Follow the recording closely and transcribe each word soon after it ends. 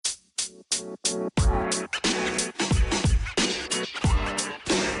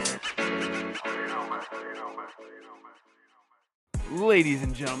Ladies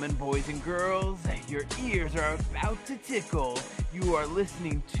and gentlemen, boys and girls, your ears are about to tickle. You are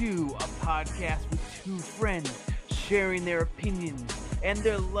listening to a podcast with two friends sharing their opinions and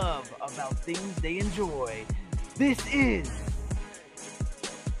their love about things they enjoy. This is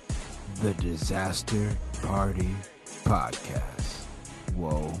the Disaster Party Podcast.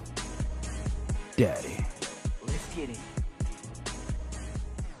 Whoa, Daddy. Let's Get It.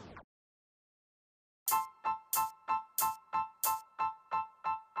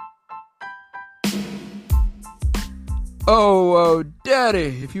 Oh,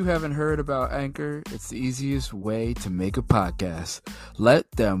 Daddy! If you haven't heard about Anchor, it's the easiest way to make a podcast.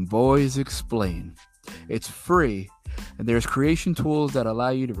 Let them boys explain. It's free, and there's creation tools that allow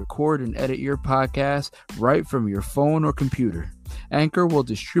you to record and edit your podcast right from your phone or computer. Anchor will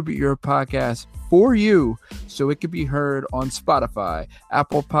distribute your podcast for you so it can be heard on Spotify,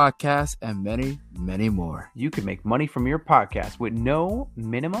 Apple Podcasts, and many, many more. You can make money from your podcast with no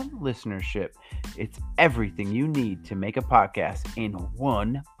minimum listenership. It's everything you need to make a podcast in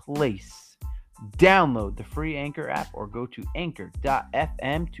one place. Download the free Anchor app or go to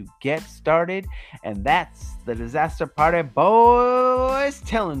anchor.fm to get started. And that's the Disaster Party Boys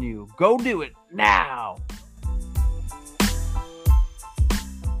telling you, go do it now.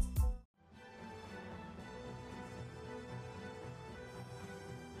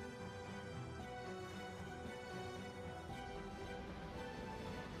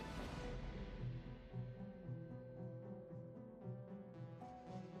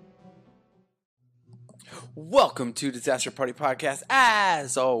 Welcome to Disaster Party Podcast.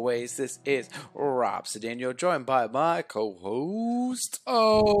 As always, this is Rob Cedeno, joined by my co-host.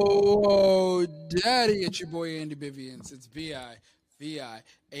 Oh, Daddy, it's your boy Andy Bivians. It's B-I-V-I-A-N-S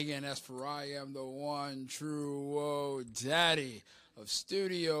for I am the one true Whoa Daddy of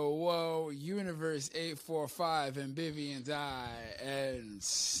Studio Whoa, Universe 845, and Bivians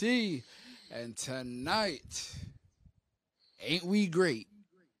INC. And tonight, ain't we great?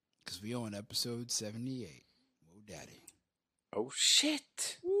 Because we on episode 78. Whoa Daddy. Oh,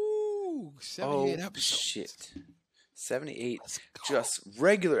 shit. Woo! 78 oh, episodes. Shit. 78 just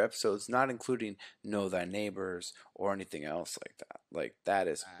regular episodes, not including Know Thy Neighbors or anything else like that. Like, that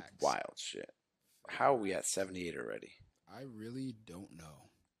is wild shit. How are we at 78 already? I really don't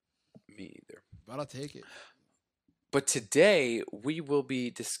know. Me either. But I'll take it. But today, we will be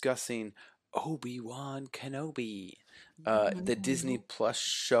discussing Obi-Wan Kenobi, the Disney Plus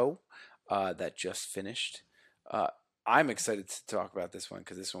show that just finished. I'm excited to talk about this one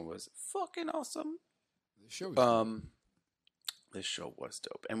because this one was fucking awesome. This show was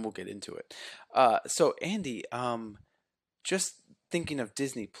dope, and we'll get into it. So Andy, just thinking of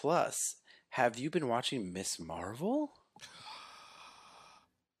Disney Plus, have you been watching Miss Marvel?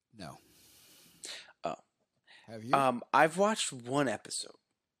 No. Oh. Have you? I've watched one episode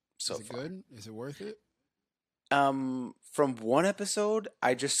so far. Is it good? Is it worth it? From one episode,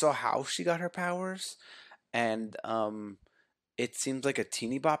 I just saw how she got her powers, and it seems like a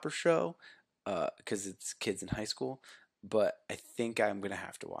teeny bopper show, because it's kids in high school. But I think I'm gonna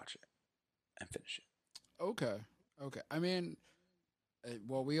have to watch it and finish it. Okay. I mean,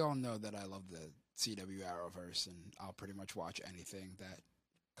 well, we all know that I love the CW Arrowverse, and I'll pretty much watch anything that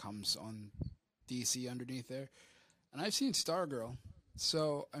comes on DC underneath there. And I've seen Stargirl,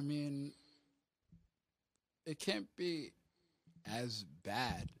 so I mean, it can't be as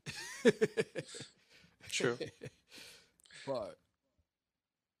bad. True. But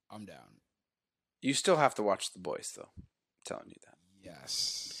I'm down. You still have to watch The Boys, though. I'm telling you that.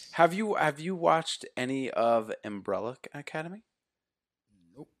 Yes. Have you watched any of Umbrella Academy?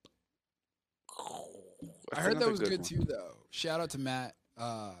 Nope. I heard that was good too, though. Shout out to Matt.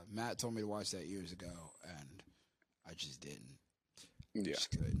 Matt told me to watch that years ago, and I just didn't. Yeah.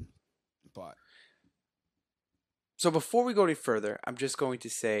 Just couldn't. But so before we go any further, I'm just going to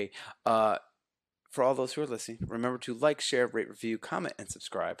say, for all those who are listening, remember to like, share, rate, review, comment, and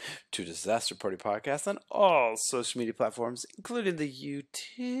subscribe to Disaster Party Podcast on all social media platforms, including the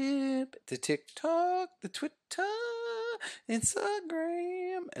YouTube, the TikTok, the Twitter,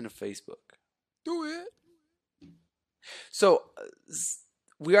 Instagram, and Facebook. Do it. So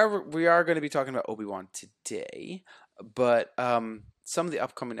we are going to be talking about Obi-Wan today, but some of the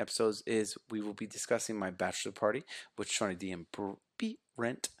upcoming episodes is we will be discussing my bachelor party with Shawnee D and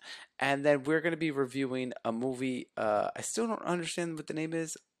Brent, and then we're going to be reviewing a movie. I still don't understand what the name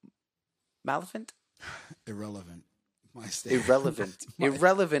is. Maleficent? Irrelevant. My stand.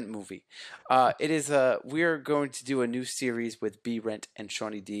 Irrelevant movie. It is we're going to do a new series with B Rent and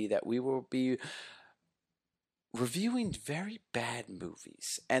Shawnee D that we will be reviewing very bad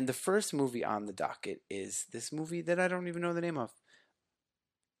movies. And the first movie on the docket is this movie that I don't even know the name of.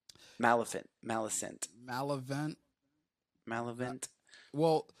 Maléficent. Malévent. Malévent.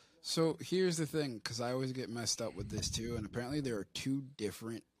 Well, so here's the thing, because I always get messed up with this too, and apparently there are two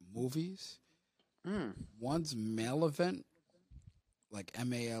different movies. One's Malévent, like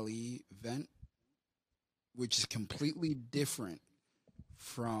M-A-L-E vent, which is completely different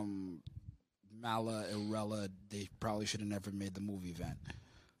from Mala Irella. They probably should have never made the movie Vent.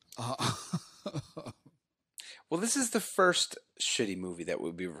 Well, this is the first shitty movie that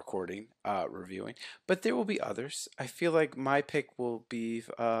we'll be reviewing, but there will be others. I feel like my pick will be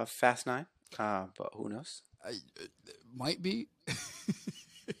Fast 9, but who knows? Might be.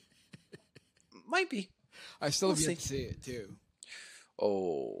 Might be. I still have yet to see it, too.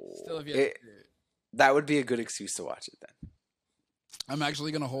 Oh. Still have yet to see it. That would be a good excuse to watch it, then. I'm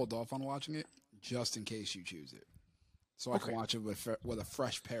actually going to hold off on watching it, just in case you choose it. So I can watch it with a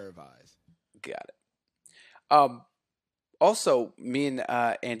fresh pair of eyes. Got it. Also, me and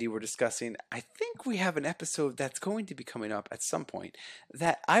Andy were discussing, I think we have an episode that's going to be coming up at some point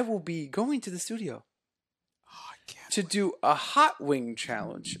that I will be going to the studio to do a hot wing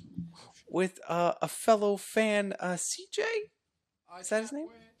challenge with a fellow fan, CJ. Is that his name?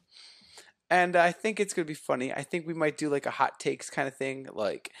 And I think it's going to be funny. I think we might do like a hot takes kind of thing.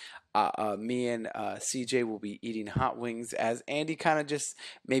 Like me and CJ will be eating hot wings as Andy kind of just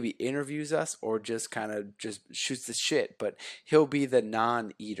maybe interviews us or just kind of just shoots the shit. But he'll be the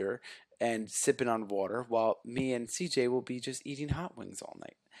non-eater and sipping on water while me and CJ will be just eating hot wings all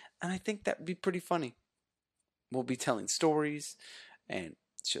night. And I think that would be pretty funny. We'll be telling stories and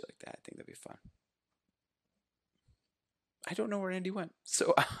shit like that. I think that'd be fun. I don't know where Andy went,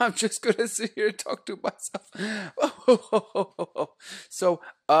 so I'm just gonna sit here and talk to myself. So,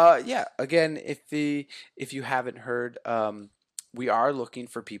 yeah. Again, if you haven't heard, we are looking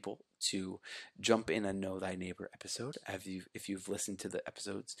for people to jump in a Know Thy Neighbor episode. If you've listened to the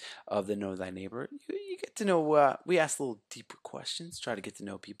episodes of the Know Thy Neighbor, you get to know. We ask little deeper questions, try to get to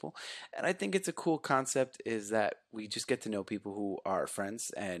know people, and I think it's a cool concept. Is that we just get to know people who are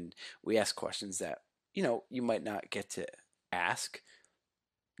friends, and we ask questions that you might not get to ask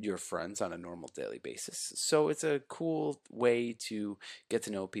your friends on a normal daily basis. So it's a cool way to get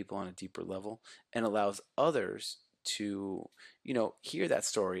to know people on a deeper level and allows others to, hear that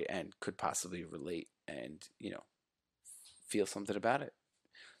story and could possibly relate and, feel something about it.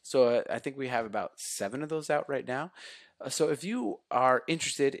 So I think we have about 7 of those out right now. So if you are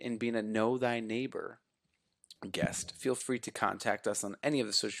interested in being a Know Thy Neighbor guest, feel free to contact us on any of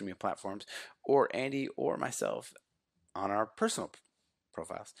the social media platforms or Andy or myself on our personal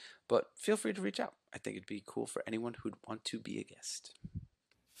profiles, but feel free to reach out. I think it'd be cool for anyone who'd want to be a guest.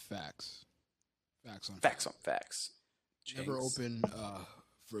 Facts on facts. Never open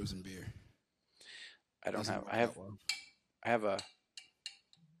frozen beer. I have a.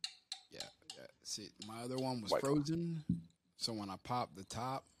 Yeah. See, my other one was White frozen, so when I popped the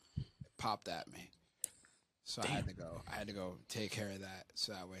top, it popped at me. So Damn. I had to go take care of that,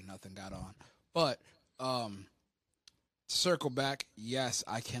 so that way nothing got on. But circle back, yes,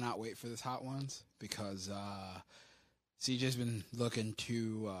 I cannot wait for this Hot Ones because CJ's been looking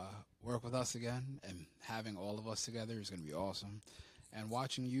to work with us again, and having all of us together is going to be awesome. And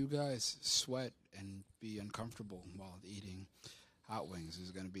watching you guys sweat and be uncomfortable while eating hot wings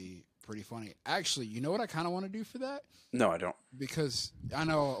is going to be pretty funny. Actually, you know what I kind of want to do for that? No, I don't. Because I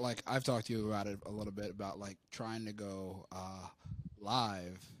know, like, I've talked to you about it a little bit about like trying to go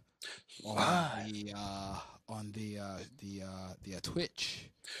live on the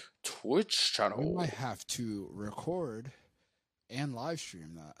Twitch channel. We might have to record and live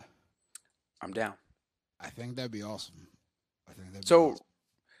stream that. I'm down. I think that'd be awesome. So,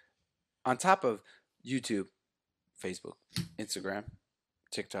 on top of YouTube, Facebook, Instagram,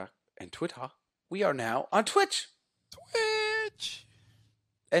 TikTok, and Twitter, we are now on Twitch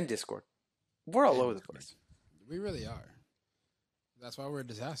and Discord. We're all over the place. We really are. That's why we're a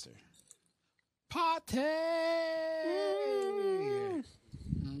disaster. Party!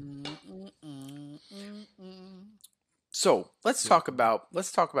 So let's talk about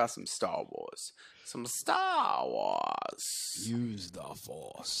some Star Wars. Some Star Wars. Use the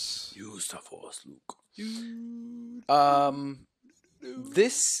Force. Use the Force, Luke. Dude.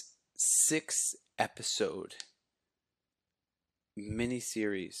 This 6-episode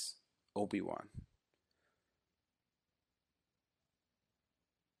miniseries Obi-Wan.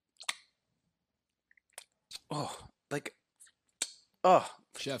 Oh, Like, oh,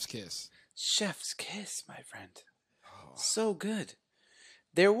 Chef's kiss. chef's kiss, my friend. Oh. So good.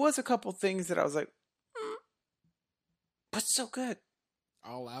 There was a couple things that I was like, but so good.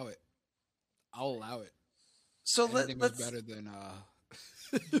 I'll allow it. I'll allow it. So Anything was let's better than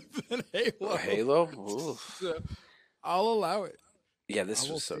than Halo. Halo. Oof. So, I'll allow it. Yeah, this I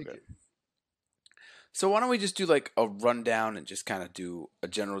will was so take good. it. So why don't we just do like a rundown and just kind of do a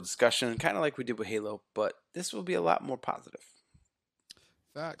general discussion, kind of like we did with Halo, but this will be a lot more positive.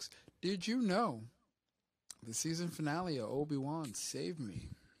 Facts. Did you know the season finale of Obi-Wan saved me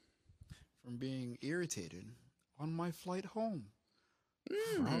from being irritated on my flight home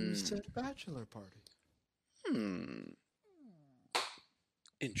from said bachelor party?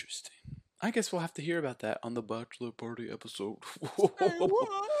 Interesting. I guess we'll have to hear about that on the bachelor party episode.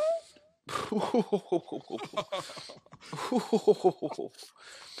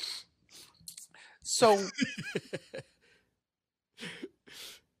 So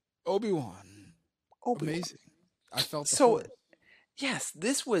Obi-Wan. Amazing. I felt the So, force. yes,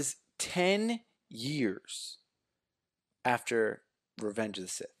 this was 10 years after Revenge of the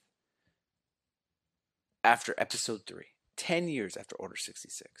Sith. After episode 3. 10 years after Order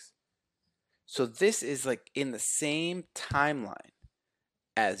 66. So this is like in the same timeline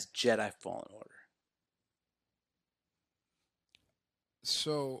as Jedi Fallen Order.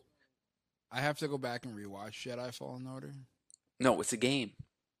 So I have to go back and rewatch Jedi Fallen Order. No, it's a game.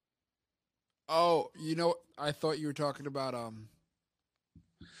 Oh, you know, I thought you were talking about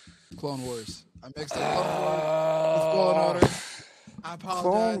Clone Wars. I mixed up Clone Wars with Fallen Order. I apologize.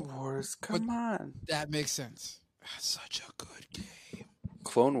 Clone Wars, come on. That makes sense. Such a good game.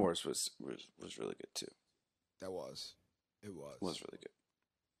 Clone Wars was really good too. That was. It was. It was really good.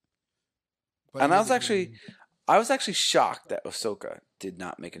 But And it I is was a actually game. shocked that Ahsoka did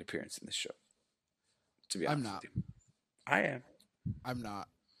not make an appearance in this show. To be honest I'm not. with you. I am. I'm not.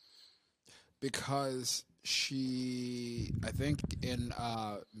 Because she, I think in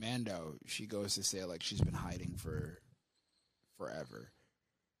Mando, she goes to say like she's been hiding for forever.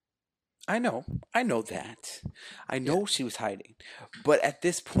 I know that. I know she was hiding. But at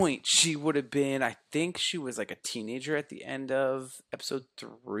this point, she would have been, I think she was like a teenager at the end of episode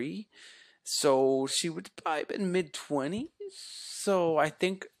 3. So she would have probably been mid-20s. So I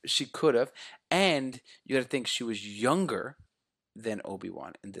think she could have. And you got to think she was younger than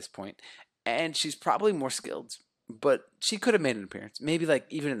Obi-Wan at this point. And she's probably more skilled. But she could have made an appearance. Maybe like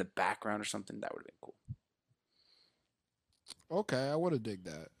even in the background or something. That would have been cool. Okay, I would have digged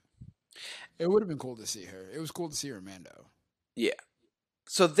that. It would have been cool to see her. It was cool to see her in Mando. Yeah.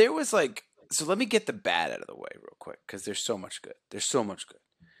 So there was like, so let me get the bad out of the way real quick because there's so much good. There's so much good.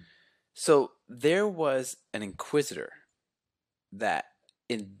 So there was an Inquisitor that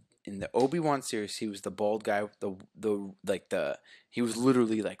in the Obi-Wan series, he was the bald guy, he was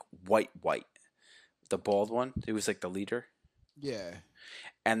literally like white, the bald one. He was like the leader. Yeah.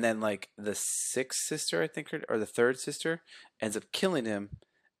 And then like the sixth sister, I think, or the third sister ends up killing him.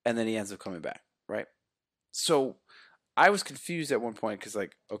 And then he ends up coming back, right? So I was confused at one point because,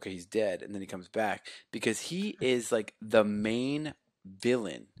 like, okay, he's dead, and then he comes back because he is like the main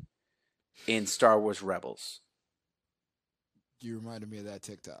villain in Star Wars Rebels. You reminded me of that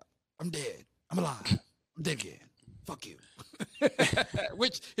TikTok. I'm dead. I'm alive. I'm dead again. Fuck you.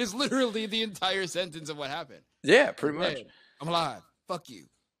 Which is literally the entire sentence of what happened. Yeah, pretty I'm much. dead. I'm alive. Fuck you.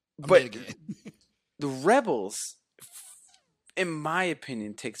 I'm But dead again. the Rebels, in my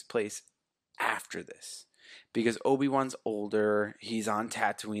opinion, takes place after this because Obi-Wan's older. He's on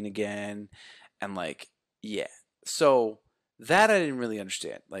Tatooine again, and like, yeah. So that I didn't really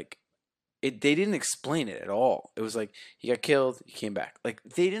understand. Like, they didn't explain it at all. It was like he got killed, he came back. Like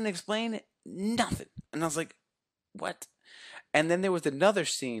they didn't explain nothing, and I was like, what? And then there was another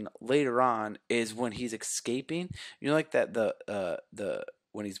scene later on is when he's escaping. You know, like that the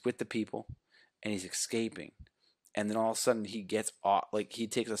when he's with the people and he's escaping. And then all of a sudden he gets off, like he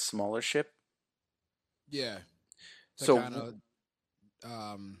takes a smaller ship. Yeah. So kind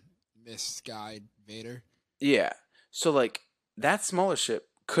of misguide Vader. yeah, so like that smaller ship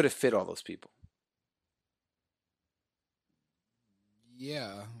could have fit all those people.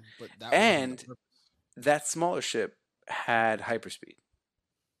 Yeah, but that And wasn't the purpose. that smaller ship had hyperspeed.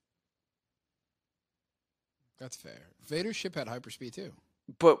 That's fair. Vader's ship had hyperspeed too.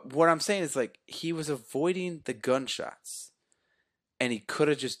 But what I'm saying is like he was avoiding the gunshots, and he could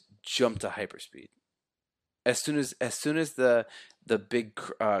have just jumped to hyperspeed. As soon as the big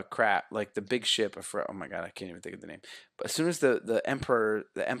crap, like the big ship, oh my god, I can't even think of the name. But as soon as the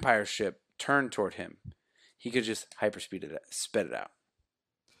Empire ship turned toward him, he could just hyperspeed it, sped it out.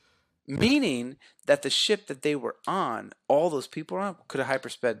 Meaning that the ship that they were on, all those people on, could have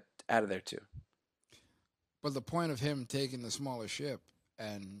hypersped out of there too. But the point of him taking the smaller ship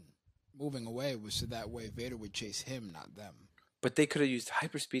and moving away was so that way Vader would chase him, not them. But they could have used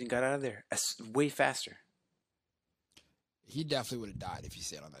hyperspeed and got out of there way faster. He definitely would have died if he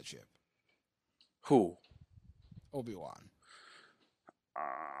stayed on that ship. Who? Obi-Wan.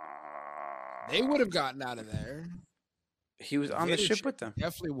 They would have gotten out of there. He was on the ship with them.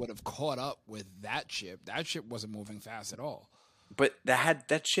 Definitely would have caught up with that ship. That ship wasn't moving fast at all. But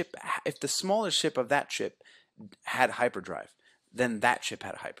that ship, if the smaller ship of that ship had hyperdrive, then that ship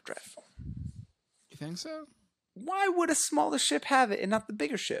had a hyperdrive. You think so? Why would a smaller ship have it and not the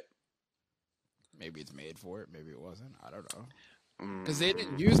bigger ship? Maybe it's made for it. Maybe it wasn't. I don't know. Because they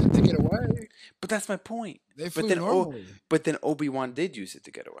didn't use it to get away. But that's my point. They flew normally. But then Obi-Wan did use it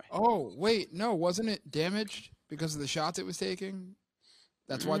to get away. Oh, wait. No, wasn't it damaged because of the shots it was taking?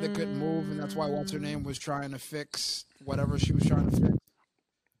 That's why they couldn't move, and that's why what's-her-name was trying to fix whatever she was trying to fix.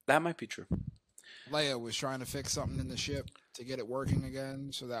 That might be true. Leia was trying to fix something in the ship to get it working again,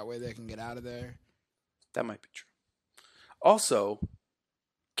 so that way they can get out of there. That might be true. Also,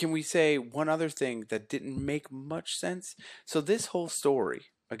 can we say one other thing that didn't make much sense? So this whole story,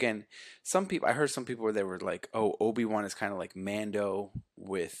 again, I heard some people where they were like, oh, Obi-Wan is kind of like Mando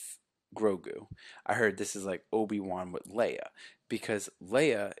with Grogu. I heard this is like Obi-Wan with Leia, because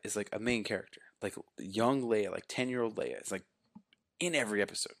Leia is like a main character. Like young Leia, like 10-year-old Leia is like in every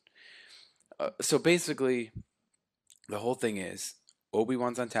episode. So basically, the whole thing is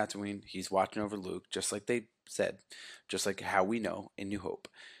Obi-Wan's on Tatooine. He's watching over Luke, just like they said, just like how we know in New Hope.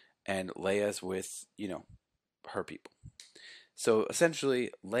 And Leia's with, her people. So essentially,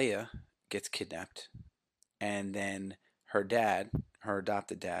 Leia gets kidnapped. And then her dad, her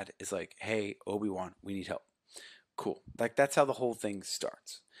adopted dad, is like, hey, Obi-Wan, we need help. Cool. Like, that's how the whole thing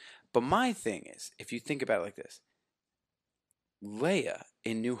starts. But my thing is, if you think about it like this, Leia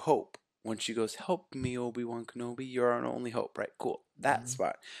in New Hope, when she goes, help me, Obi-Wan Kenobi, you're our only hope, right? Cool. That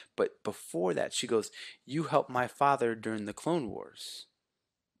spot. But before that, she goes, you helped my father during the Clone Wars.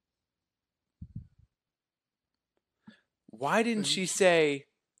 Why didn't she say,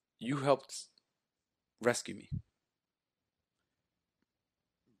 you helped rescue me?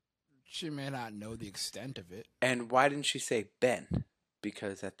 She may not know the extent of it. And why didn't she say Ben?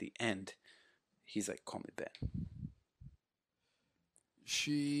 Because at the end, he's like, call me Ben.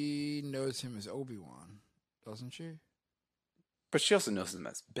 She knows him as Obi-Wan, doesn't she? But she also knows him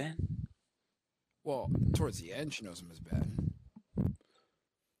as Ben. Well, towards the end, she knows him as Ben.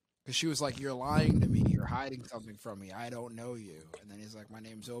 Because she was like, you're lying to me. You're hiding something from me. I don't know you. And then he's like, my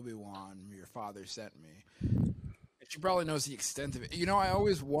name's Obi-Wan. Your father sent me. And she probably knows the extent of it. I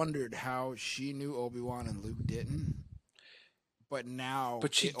always wondered how she knew Obi-Wan and Luke didn't. But now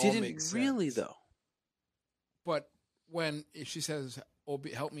But she it all didn't makes really, sense. though. But if she says,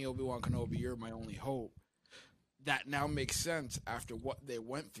 help me, Obi-Wan Kenobi, you're my only hope, that now makes sense after what they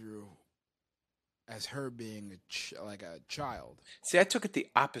went through as her being like a child. See, I took it the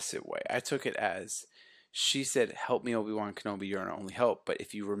opposite way. I took it as she said, help me, Obi-Wan Kenobi, you're our only hope. But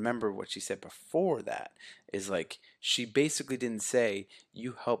if you remember what she said before that, is like, she basically didn't say,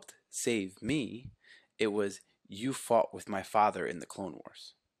 you helped save me. It was, you fought with my father in the Clone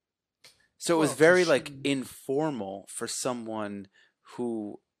Wars. So it was very like informal for someone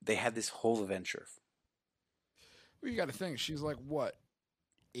who they had this whole adventure. Well, you got to think, she's like what,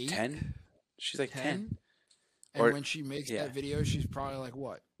 8? 10? She's like 10. And when she makes that video, she's probably like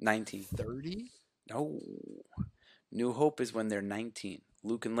what, 19. 30? No. New Hope is when they're 19.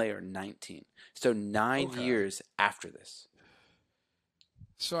 Luke and Leia are 19. So 9 years after this.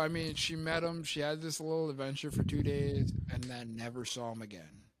 So, I mean, she met him. She had this little adventure for 2 days and then never saw him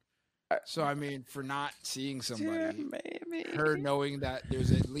again. So, I mean, for not seeing somebody, her knowing that there's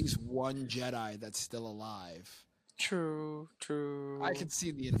at least one Jedi that's still alive. True. I could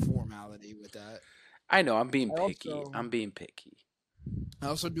see the informality with that. I know, I'm being picky. I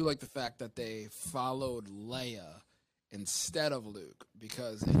also do like the fact that they followed Leia instead of Luke,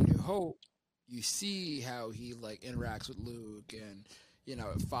 because in New Hope, you see how he like interacts with Luke and,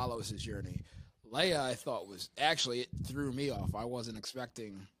 it follows his journey. Leia, I thought it threw me off. I wasn't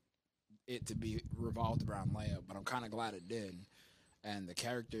expecting it to be revolved around Leia, but I'm kind of glad it did. And the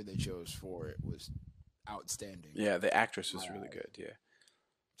character they chose for it was outstanding. Yeah, the actress was really good, yeah.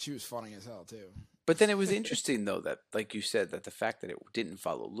 She was funny as hell, too. But then it was interesting, though, that, like you said, that the fact that it didn't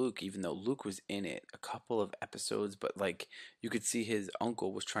follow Luke, even though Luke was in it a couple of episodes, but, like, you could see his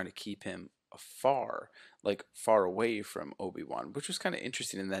uncle was trying to keep him far away from Obi-Wan, which was kind of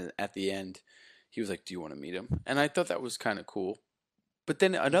interesting. And then at the end, he was like, do you want to meet him? And I thought that was kind of cool. But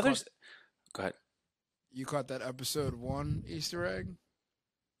then You caught go ahead. you caught that episode 1 Easter egg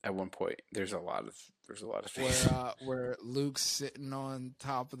At one point, there's a lot of where things. where Luke's sitting on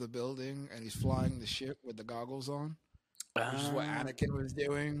top of the building and he's flying the ship with the goggles on, which is what Uh, Anakin was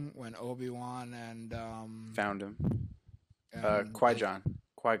doing when Obi-Wan Found him. and like Qui-Gon.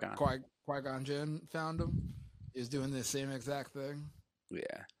 Qui-Gon Jinn found him. He was doing the same exact thing.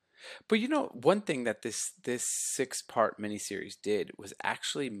 Yeah. But you know, one thing that this 6-part miniseries did was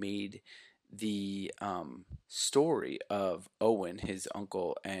actually made the story of Owen, his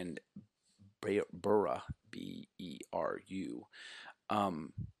uncle, and Beru, Beru,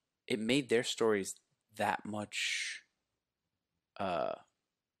 um, it made their stories that much uh,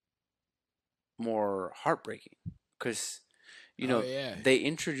 more heartbreaking because Oh yeah, they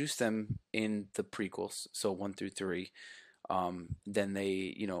introduced them in the prequels, so 1 through 3. Then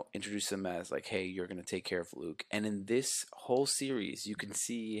they introduce them as like, hey, you're gonna take care of Luke, and in this whole series you can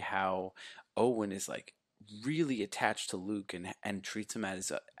see how Owen is like really attached to Luke and treats him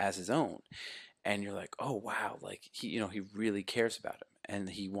as his own, and you're like, oh wow, like he really cares about him and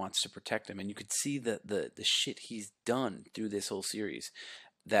he wants to protect him, and you could see the shit he's done through this whole series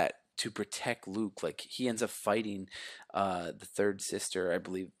that to protect Luke. Like he ends up fighting the third sister, I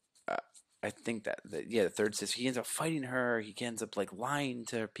believe. uh, I think the third sister, he ends up fighting her. He ends up like lying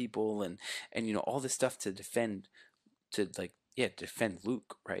to people and all this stuff to defend, to like, yeah, defend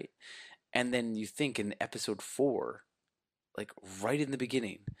Luke, right? And then you think in episode 4, like right in the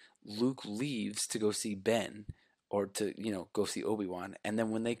beginning, Luke leaves to go see Ben, or to go see Obi-Wan, and then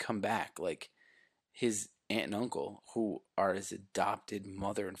when they come back, like his aunt and uncle, who are his adopted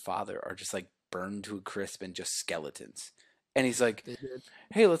mother and father, are just like burned to a crisp and just skeletons. And he's like, they did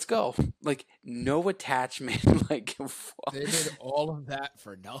 "Hey, let's go." Like no attachment. Like they did all of that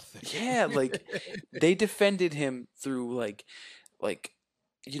for nothing. yeah, like they defended him through like what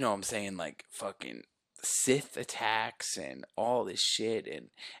I'm saying, like fucking Sith attacks and all this shit,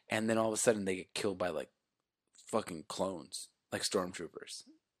 and then all of a sudden they get killed by like fucking clones, like stormtroopers.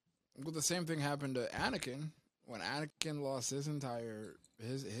 Well, the same thing happened to Anakin when Anakin lost his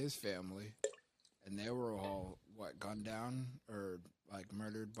family, and they were all what gunned down or like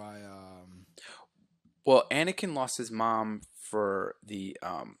murdered by Well, Anakin lost his mom for the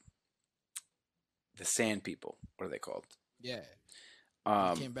Sand People. What are they called? yeah. And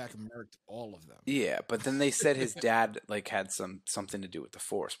he Um, came back and murked all of them. yeah, but then they said his dad like had something to do with the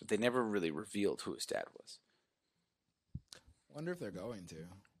Force, but they never really revealed who his dad was. Wonder if they're going to.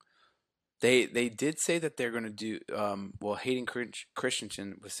 They did say that they're going to do. Well, Hayden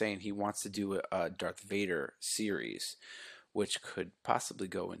Christensen was saying he wants to do a Darth Vader series, which could possibly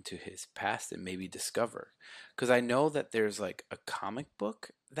go into his past and maybe discover. Because I know that there's like a comic book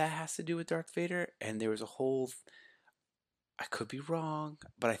that has to do with Darth Vader, and there was a whole. I could be wrong,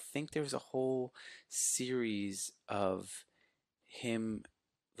 but I think there was a whole series of him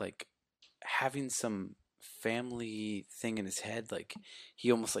like having some family thing in his head. Like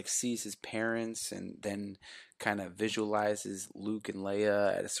he almost like sees his parents and then kind of visualizes Luke and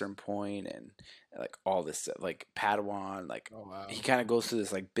Leia at a certain point, and like all this stuff, like Padawan, like Oh wow. he kind of goes through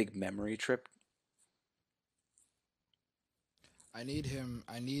this like big memory trip. I need him.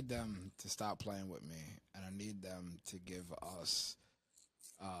 I need them to stop playing with me, and I need them to give us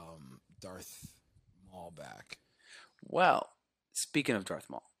Darth Maul back. Well, speaking of Darth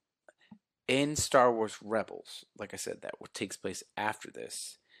Maul, in Star Wars Rebels, like I said, that what takes place after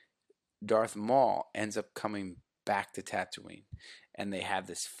this, Darth Maul ends up coming back to Tatooine, and they have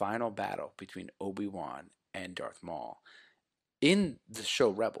this final battle between Obi-Wan and Darth Maul in the show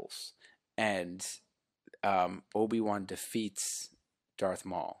Rebels, and Obi-Wan defeats Darth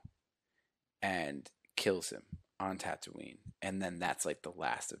Maul and kills him on Tatooine, and then that's like the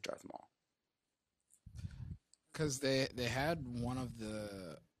last of Darth Maul. Because they had one of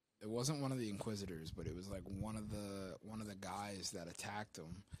the. It wasn't one of the Inquisitors, but it was like one of the guys that attacked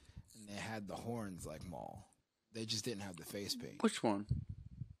him, and they had the horns like Maul. They just didn't have the face paint. Which one?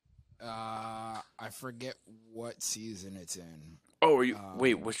 I forget what season it's in. Oh, are you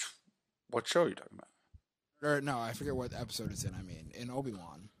wait? Um, What show are you talking about? or no, I forget what episode it's in. I mean, in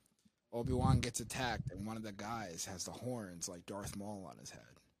Obi-Wan. Obi-Wan gets attacked, and one of the guys has the horns like Darth Maul on his head.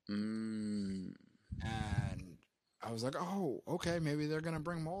 Mm. And I was like, oh, okay, maybe they're gonna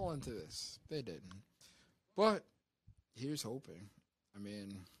bring Maul into this. They didn't, but here's hoping. I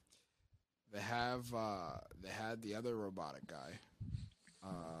mean, they had the other robotic guy.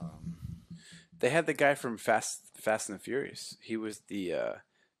 Um, They had the guy from Fast and the Furious. He was the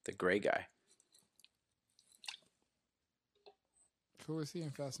gray guy. who was he in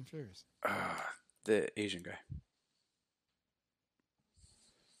Fast and Furious? The Asian guy.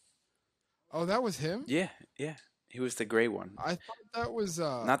 Oh, that was him. Yeah, yeah. He was the gray one. I thought that was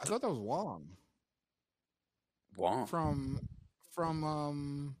Not I thought that was Wong Wong. from from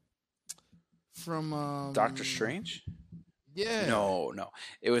um from Doctor Strange? yeah. No, no.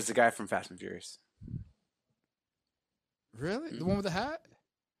 It was the guy from Fast and Furious. Really? The Mhm. one with the hat?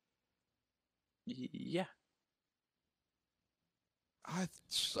 Yeah. I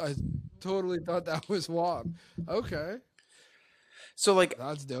totally thought that was Wong. Okay. So like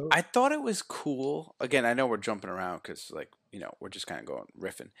That's dope. I thought it was cool. Again, I know we're jumping around cuz like, we're just kind of going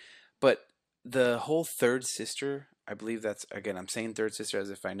riffing. But the whole third sister, I believe that's again, I'm saying third sister as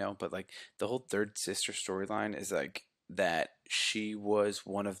if I know, but like the whole third sister storyline is like that she was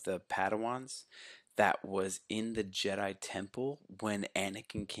one of the Padawans that was in the Jedi temple when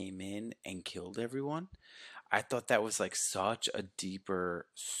Anakin came in and killed everyone. I thought that was like such a deeper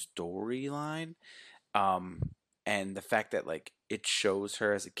storyline. And the fact that like it shows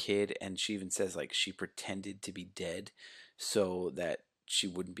her as a kid and she even says like she pretended to be dead so that she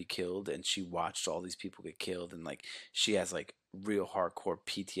wouldn't be killed, and she watched all these people get killed, and like she has like real hardcore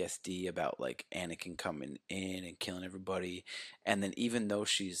PTSD about like Anakin coming in and killing everybody. And then even though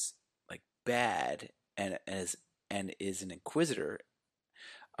she's like bad and is an inquisitor,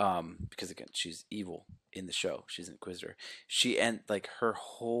 because again she's evil in the show, she's an inquisitor, she and like her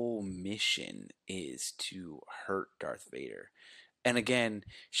whole mission is to hurt Darth Vader. And again,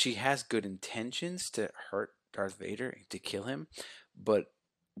 she has good intentions to hurt Darth Vader, to kill him, but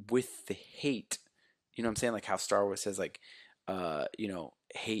with the hate, you know what I'm saying, like how Star Wars says like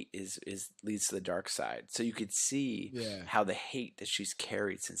hate is leads to the dark side. So you could see Yeah. how the hate that she's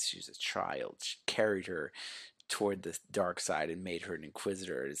carried since she was a child, she carried her toward the dark side and made her an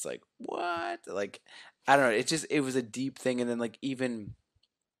inquisitor. It's like, what? Like, I don't know. It was a deep thing. And then like even,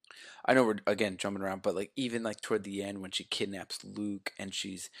 I know we're again jumping around, but like even like toward the end when she kidnaps Luke and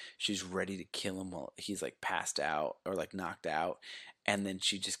she's ready to kill him while he's like passed out or like knocked out, and then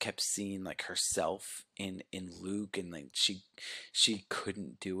she just kept seeing like herself in Luke, and like she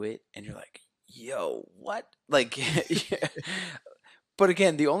couldn't do it, and you're like, yo, what? Like, yeah. But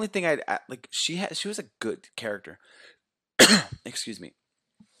again, the only thing like she was a good character. Excuse me.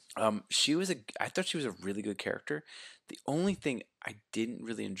 I thought she was a really good character. The only thing I didn't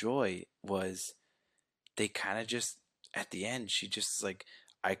really enjoy was they kind of just at the end she just like,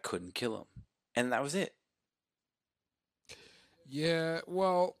 I couldn't kill him, and that was it. Yeah,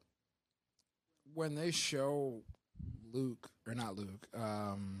 well, when they show Luke or not Luke,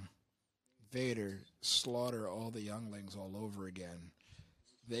 Vader slaughter all the younglings all over again,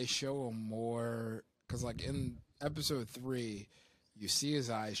 they show him more because, like in episode 3, you see his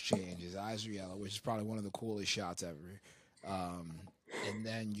eyes change. His eyes are yellow, which is probably one of the coolest shots ever. Um, and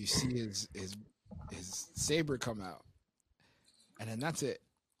then you see his saber come out, and then that's it.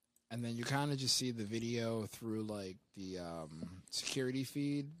 And then you kind of just see the video through like the security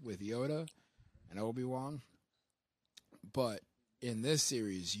feed with Yoda and Obi-Wan. But in this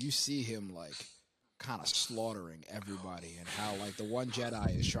series, you see him like kind of slaughtering everybody, and how like the one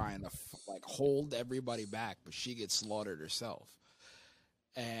Jedi is trying to like hold everybody back, but she gets slaughtered herself.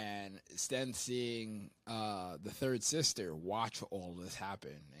 And it's then seeing the third sister watch all this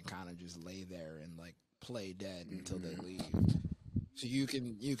happen and kind of just lay there and like play dead until they leave. So you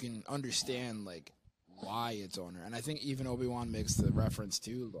can understand like why it's on her. And I think even Obi-Wan makes the reference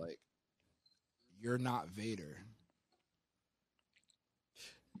too, like, you're not Vader.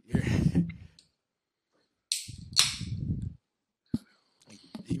 You're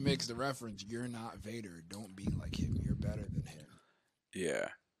he makes the reference, you're not Vader. Don't be like him. You're better than him. Yeah.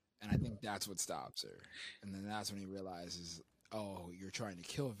 And I think that's what stops her. And then that's when he realizes, oh, you're trying to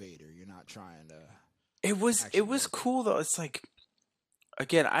kill Vader. You're not trying to. It was Actually, cool though. It's like,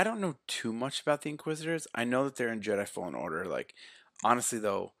 again, I don't know too much about the Inquisitors. I know that they're in Jedi Fallen Order. Like, honestly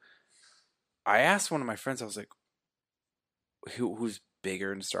though, I asked one of my friends. I was like, who's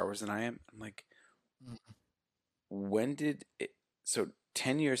bigger in Star Wars than I am? I'm like, Mm. when did it? So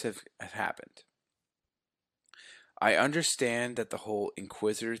 10 years have happened. I understand that the whole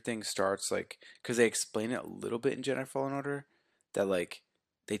Inquisitor thing starts like, because they explain it a little bit in Jedi Fallen Order, that like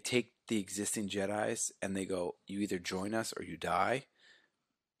they take the existing Jedi's and they go, you either join us or you die.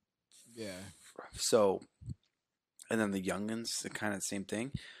 Yeah. So, and then the youngins, the kind of the same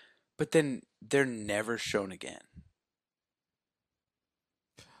thing, but then they're never shown again.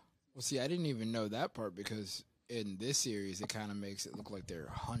 Well, see, I didn't even know that part because in this series, it kind of makes it look like they're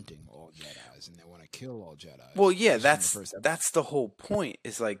hunting all Jedi's and they want to kill all Jedi's. Well, yeah, Just from the first episode. that's the whole point.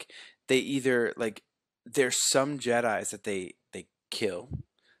 Is like they either like, there's some Jedi's that they kill,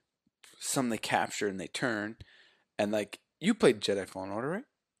 some they capture and they turn, and like you played Jedi Fallen Order, right?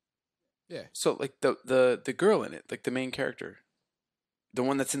 Yeah. So like the girl in it, like the main character, the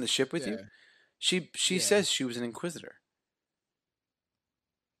one that's in the ship with you, she Yeah. says she was an Inquisitor.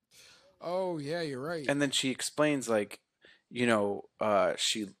 Oh yeah, you're right. And then she explains like,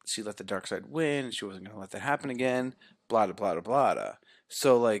 she let the dark side win, and she wasn't gonna let that happen again. Blah blah blah blah blah.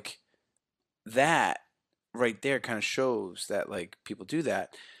 So like that right there kind of shows that like people do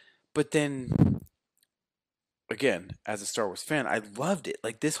that. But then again, as a Star Wars fan, I loved it.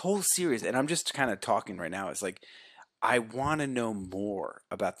 Like this whole series, and I'm just kind of talking right now. It's like I want to know more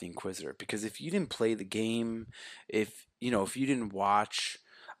about the Inquisitor, because if you didn't play the game, if you didn't watch,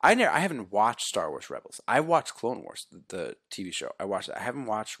 I haven't watched Star Wars Rebels. I watched Clone Wars, the TV show. I watched it. I haven't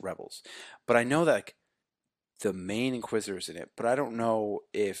watched Rebels, but I know that like the main Inquisitor is in it. But I don't know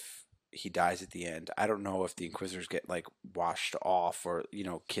if he dies at the end. I don't know if the Inquisitors get like washed off or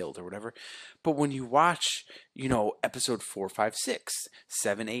killed or whatever. But when you watch episode 4, 5, 6,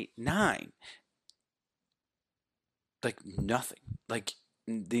 7, 8, 9. Like nothing. Like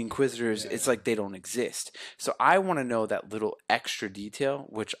the Inquisitors, it's like they don't exist. So I want to know that little extra detail,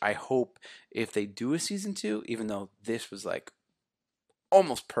 which I hope if they do a season 2, even though this was like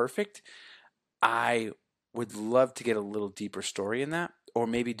almost perfect, I would love to get a little deeper story in that, or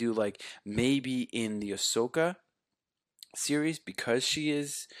maybe do like maybe in the Ahsoka series, because she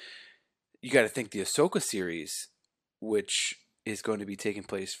is. You got to think the Ahsoka series, which is going to be taking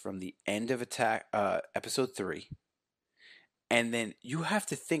place from the end of episode 3. And then you have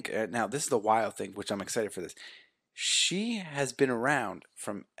to think, now this is the wild thing, which I'm excited for this. She has been around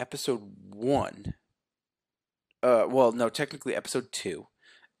from episode 1. Well, no, technically episode 2.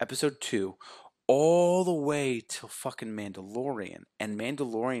 Episode 2 all the way till fucking Mandalorian. And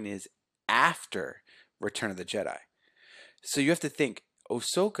Mandalorian is after Return of the Jedi. So you have to think,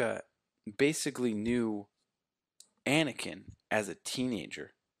 Ahsoka basically knew Anakin as a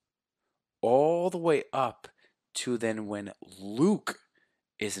teenager all the way up to then when Luke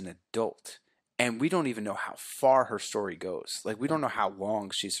is an adult. And we don't even know how far her story goes. Like, we don't know how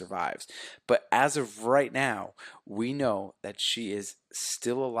long she survives. But as of right now, we know that she is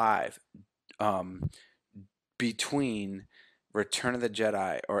still alive between Return of the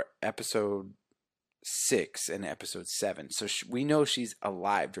Jedi, or episode 6 and episode 7. So we know she's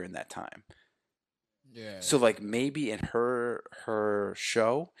alive during that time. Yeah. So like maybe in her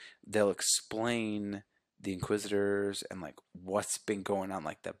show, they'll explain the Inquisitors and like what's been going on,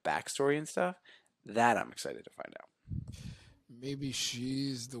 like the backstory and stuff. That I'm excited to find out. Maybe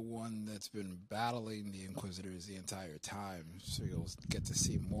she's the one that's been battling the Inquisitors the entire time, so you'll get to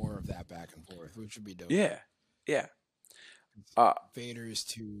see more of that back and forth, which would be dope. Yeah. Vader is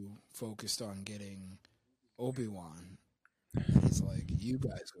too focused on getting Obi-Wan. He's like, you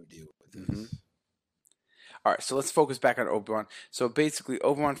guys go deal with this. Mm-hmm. All right, so let's focus back on Obi-Wan. So basically,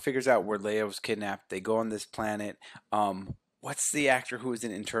 Obi-Wan figures out where Leia was kidnapped. They go on this planet. What's the actor who was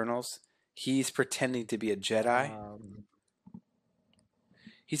in Eternals? He's pretending to be a Jedi.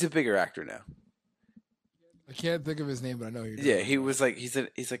 He's a bigger actor now. I can't think of his name, but I know you're. Yeah, he was like he's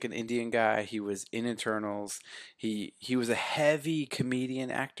like an Indian guy. He was in Eternals. He was a heavy comedian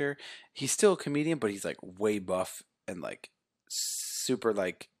actor. He's still a comedian, but he's like way buff and like super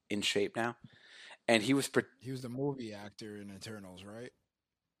like in shape now. And he was the movie actor in Eternals, right?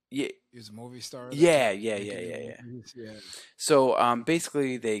 Yeah, he was a movie star. Yeah. So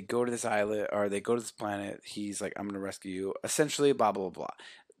basically, they go to this island, or they go to this planet. He's like, "I'm gonna rescue you." Essentially, blah blah blah.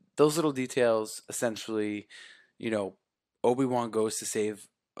 Those little details, essentially, Obi-Wan goes to save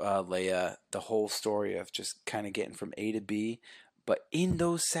Leia. The whole story of just kind of getting from A to B. But in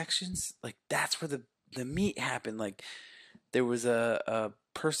those sections, like that's where the meat happened. Like there was a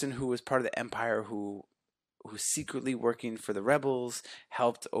person who was part of the Empire who was secretly working for the rebels,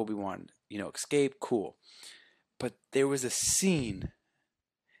 helped Obi-Wan, escape. Cool. But there was a scene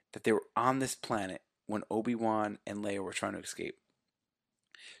that they were on this planet when Obi-Wan and Leia were trying to escape.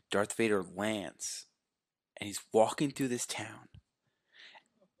 Darth Vader lands, and he's walking through this town.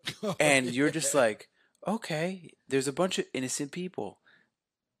 And you're just like, okay, there's a bunch of innocent people.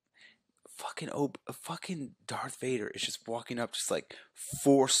 Fucking Darth Vader is just walking up, just like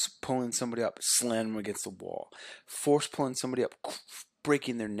force pulling somebody up, slamming them against the wall, force pulling somebody up,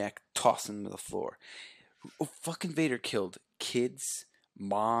 breaking their neck, tossing them to the floor. Fucking Vader killed kids,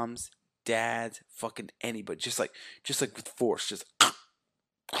 moms, dads, fucking anybody, just like with force, just.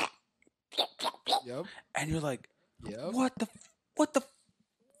 Yep. And you're like, yep. What?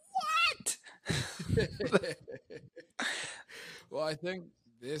 Well, I think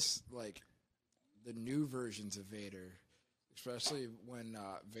this, like, the new versions of Vader, especially when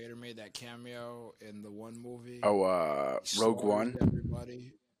Vader made that cameo in the one movie. Oh, Rogue One.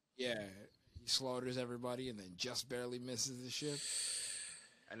 Everybody. Yeah, he slaughters everybody and then just barely misses the ship.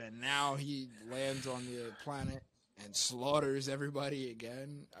 And then now he lands on the planet and slaughters everybody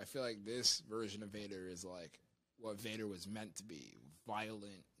again. I feel like this version of Vader is like what Vader was meant to be: violent,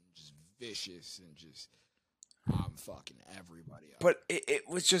 and just vicious, and just I'm fucking everybody up. But it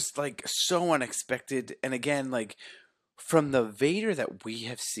was just like so unexpected. And again, like from the Vader that we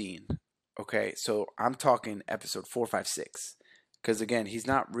have seen, okay, so I'm talking episode 4, 5, 6. Because again, he's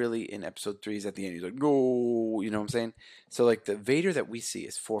not really in episode 3. He's at the end. He's like, no, you know what I'm saying? So like the Vader that we see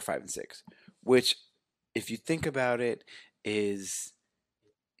is 4, 5, and 6, which, if you think about it, is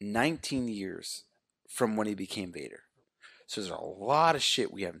 19 years from when he became Vader. So there's a lot of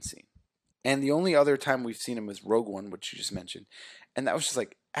shit we haven't seen. And the only other time we've seen him was Rogue One, which you just mentioned. And that was just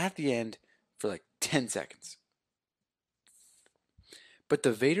like at the end for like 10 seconds. But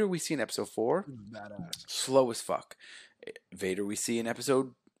the Vader we see in episode 4, Badass. slow as fuck. Vader we see in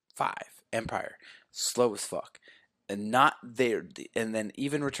episode 5, Empire, slow as fuck. And not there. And then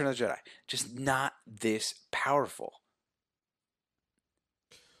even Return of the Jedi, just not this powerful.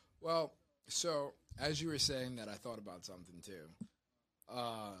 Well, so as you were saying that, I thought about something too.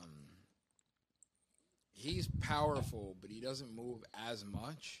 He's powerful, but he doesn't move as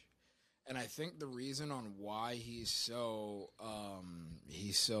much. And I think the reason on why he's so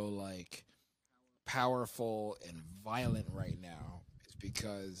like powerful and violent right now is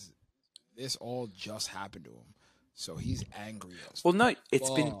because this all just happened to him. So he's angry as Well, no, it's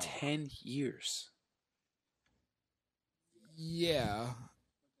been fuck. 10 years. Yeah.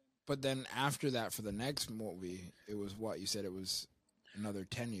 But then after that, for the next movie, it was what? You said it was another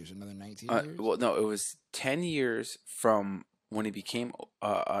 10 years, another 19 years? Well, no, it was 10 years from when he became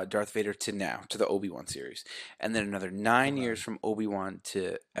Darth Vader to now, to the Obi-Wan series. And then another 9 Okay. years from Obi-Wan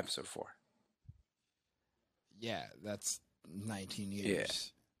to episode 4. Yeah, that's 19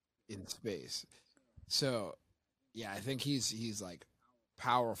 years in space. So, yeah, I think he's like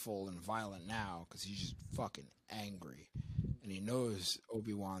powerful and violent now because he's just fucking angry. And he knows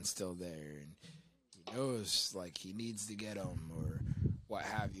Obi-Wan's still there. And he knows, like, he needs to get him or what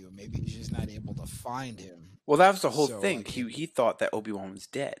have you. Maybe he's just not able to find him. Well, that was the whole So, thing. like, He thought that Obi-Wan was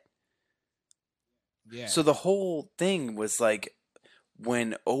dead. Yeah. So the whole thing was like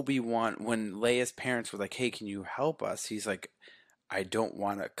when Leia's parents were like, "Hey, can you help us?" He's like, "I don't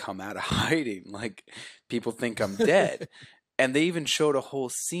want to come out of hiding. Like people think I'm dead." And they even showed a whole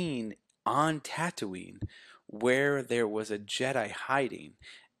scene on Tatooine where there was a Jedi hiding,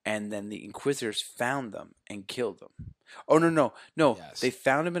 and then the Inquisitors found them and killed them. Oh no! Yes. They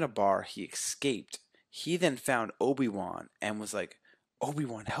found him in a bar. He escaped. He then found Obi-Wan and was like,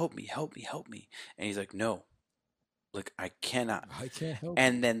 "Obi-Wan, help me, help me, help me!" And he's like, "No, like I cannot." I can't help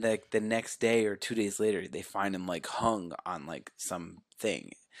And then the next day or 2 days later, they find him like hung on like some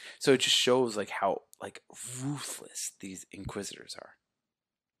thing. So it just shows like how like ruthless these Inquisitors are.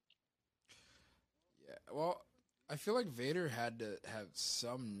 Yeah, well, I feel like Vader had to have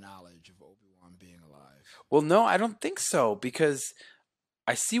some knowledge of Obi-Wan being alive. Well, no, I don't think so because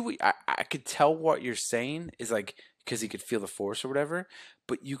I see what I could tell what you're saying is like because he could feel the Force or whatever.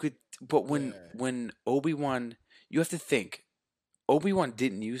 But Yeah. when Obi-Wan, you have to think Obi-Wan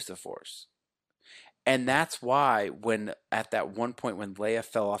didn't use the Force. And that's why when at that one point when Leia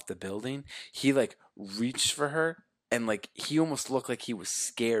fell off the building, he like reached for her and like he almost looked like he was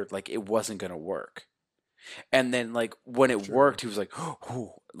scared, like it wasn't gonna work. And then like when it True. worked, he was like,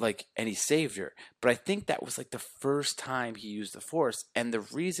 "Oh," like, and he saved her. But I think that was like the first time he used the Force. And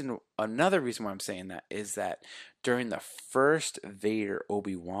another reason why I'm saying that is that during the first Vader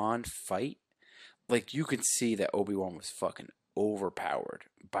Obi-Wan fight, like you could see that Obi-Wan was fucking overpowered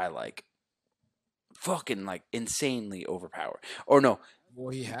by like fucking like insanely overpowered. Or no,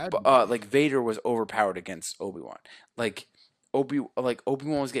 Well, he had like Vader was overpowered against Obi-Wan. Like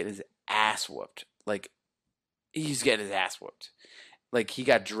Obi-Wan was getting his ass whooped. Like he's getting his ass whooped. Like he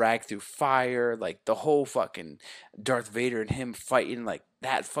got dragged through fire. Like the whole fucking Darth Vader and him fighting like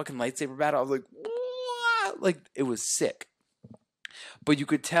that fucking lightsaber battle. I was like, what? Like it was sick. But you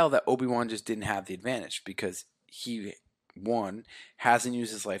could tell that Obi-Wan just didn't have the advantage because he, one, hasn't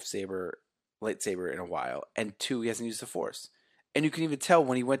used his lightsaber in a while, and two, he hasn't used the Force. And you can even tell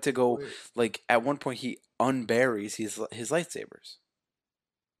when he went to go, like at one point he unburies his lightsabers.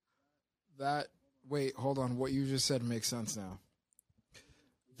 Wait, hold on. What you just said makes sense now.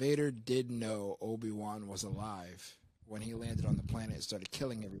 Vader did know Obi-Wan was alive when he landed on the planet and started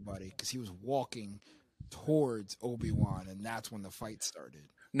killing everybody because he was walking towards Obi-Wan, and that's when the fight started.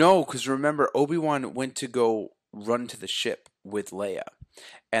 No, because remember, Obi-Wan went to go run to the ship with Leia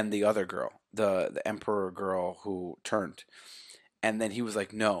and the other girl, the Emperor girl who turned. And then he was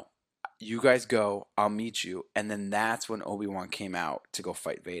like, no, you guys go, I'll meet you. And then that's when Obi-Wan came out to go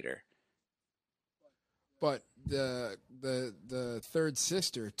fight Vader. But the third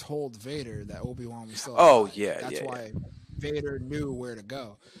sister told Vader that Obi-Wan was still Oh, alive. yeah, That's yeah, why Vader knew where to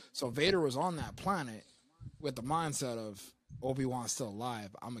go. So Vader was on that planet with the mindset of Obi-Wan's still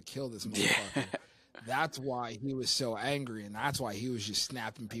alive. I'm gonna kill this motherfucker. Yeah. That's why he was so angry, and that's why he was just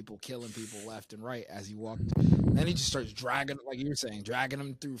snapping people, killing people left and right as he walked. And then he just starts dragging, like you were saying, dragging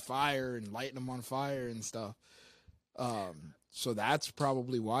them through fire and lighting them on fire and stuff. So that's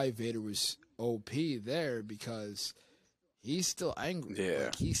probably why Vader was OP there, because he's still angry. Yeah.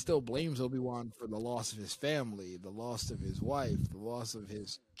 Like, he still blames Obi-Wan for the loss of his family, the loss of his wife, the loss of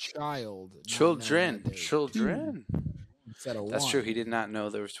his child. Children. Instead of That's one. true. He did not know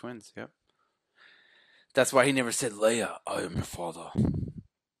there was twins. Yep. That's why he never said, Leia, I am your father.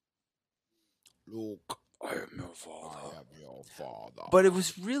 Luke, I am your father. I am your father. But it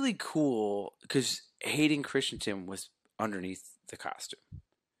was really cool because Hayden Christensen was underneath the costume.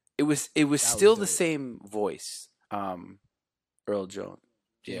 It was still the dope. same voice. Earl Jones.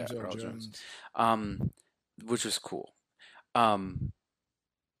 James Yeah, Earl Earl Jones. which was cool.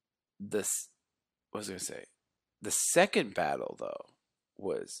 This what was I gonna say? The second battle though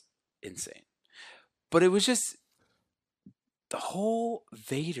was insane. But it was just the whole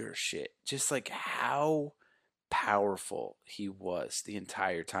Vader shit, just like how powerful he was the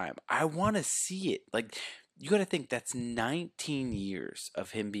entire time. I want to see it. Like, you got to think that's 19 years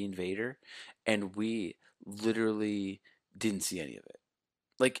of him being Vader, and we literally didn't see any of it.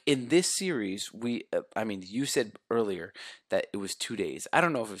 Like, in this series, you said earlier that it was 2 days. I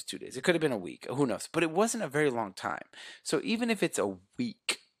don't know if it was 2 days. It could have been a week. Who knows? But it wasn't a very long time. So even if it's a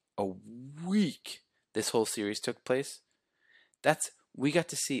week, this whole series took place, we got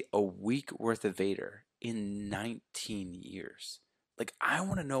to see a week worth of Vader in 19 years. Like, I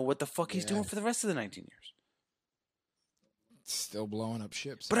want to know what the fuck he's doing for the rest of the 19 years. Still blowing up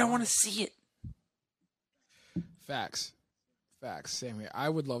ships. But I want to see it. Facts. Same here. I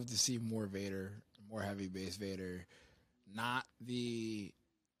would love to see more Vader, more heavy base Vader, not the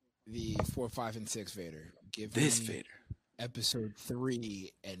 4, 5, and 6 Vader. Give This me Vader. Episode 3,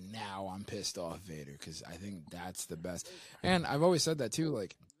 and now I'm pissed off Vader, because I think that's the best. And I've always said that too.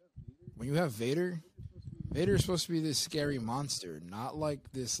 Like, when you have Vader is supposed to be this scary monster, not like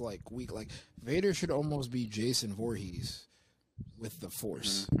this like weak. Like, Vader should almost be Jason Voorhees with the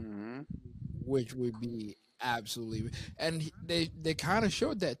Force, which would be absolutely. And they kind of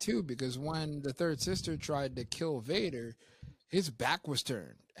showed that too, because when the third sister tried to kill Vader, his back was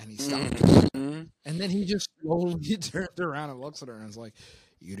turned and he stopped. And then he just slowly turns around and looks at her and is like,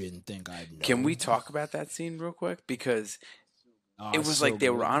 "You didn't think I'd know." Can we talk about that scene real quick? Because it was so like they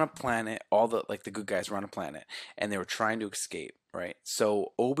were good. on a planet, all the good guys were on a planet, and they were trying to escape, right?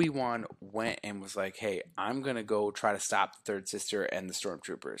 So Obi-Wan went and was like, "Hey, I'm going to go try to stop the third sister and the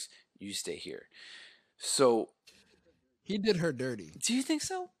stormtroopers. You stay here." So he did her dirty. do you think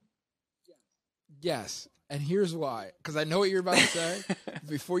so? Yes. And here's why. Because I know what you're about to say.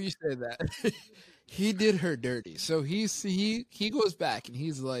 Before you say that, he did her dirty. So he goes back and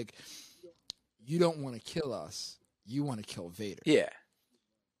he's like, "You don't want to kill us. You want to kill Vader." Yeah.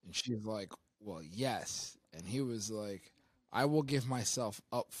 And she's like, "Well, yes." And he was like, "I will give myself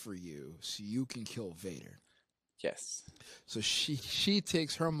up for you so you can kill Vader." Yes. So she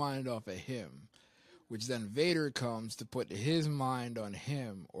takes her mind off of him, which then Vader comes to put his mind on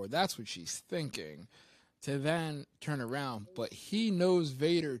him, or that's what she's thinking, to then turn around. But he knows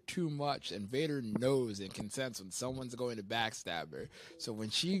Vader too much, and Vader knows and can sense when someone's going to backstab her. So when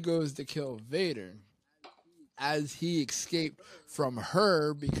she goes to kill Vader, as he escaped from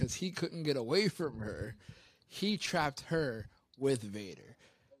her because he couldn't get away from her, he trapped her with Vader,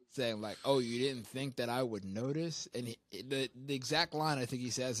 saying like, "Oh, you didn't think that I would notice?" And the exact line I think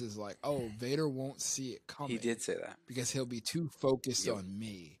he says is like, "Oh, Vader won't see it coming." He did say that. Because he'll be too focused on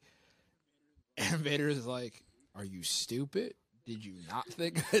me. And Vader is like, "Are you stupid? Did you not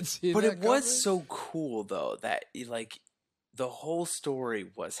think I'd see But that it was coming?" so cool though that like the whole story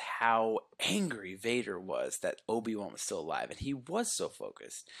was how angry Vader was that Obi-Wan was still alive, and he was so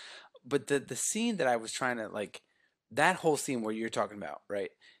focused. But the scene that I was trying to like, that whole scene where you're talking about,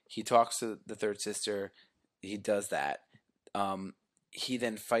 right? He talks to the third sister, he does that. He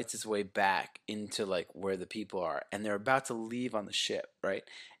then fights his way back into like where the people are, and they're about to leave on the ship, right?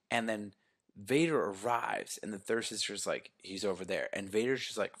 And then Vader arrives, and the third sister's like, he's over there, and Vader's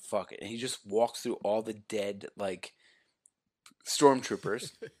just like, fuck it, and he just walks through all the dead like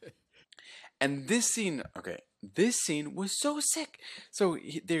stormtroopers. And this scene was so sick. So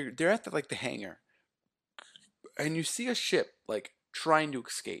they're at the hangar, and you see a ship like trying to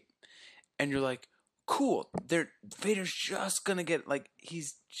escape, and you're like, cool, Vader's just gonna get, like,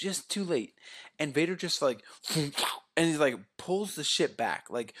 he's just too late, and Vader just like and he's like pulls the ship back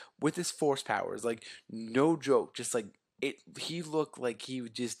like with his force powers, like no joke, just like he looked like he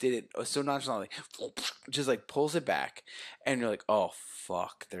just did it so nonchalantly, just like pulls it back, and you're like, oh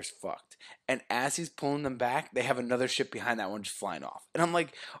fuck, there's fucked. And as he's pulling them back, they have another ship behind that one just flying off, and I'm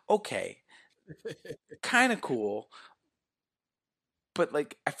like, okay, kind of cool. But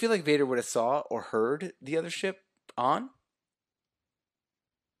like, I feel like Vader would have saw or heard the other ship on.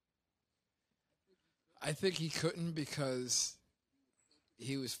 I think he couldn't because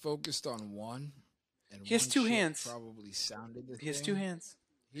he was focused on one, and He has one two ship hands. probably sounded the He has thing. two hands,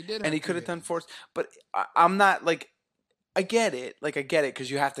 He did, and he could have done force. But I'm not like, I get it. Like, I get it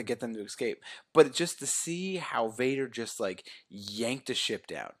because you have to get them to escape. But just to see how Vader just like yanked a ship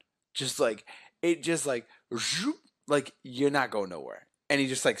down, just like it, just like zoop, like you're not going nowhere, and he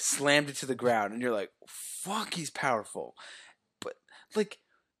just like slammed it to the ground, and you're like, fuck, he's powerful. But like,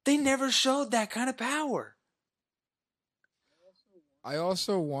 they never showed that kind of power. I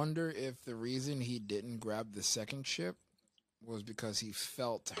also wonder if the reason he didn't grab the second ship was because he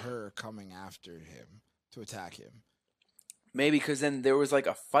felt her coming after him to attack him. Maybe because then there was like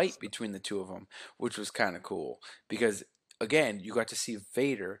a fight between the two of them, which was kind of cool. Because again, you got to see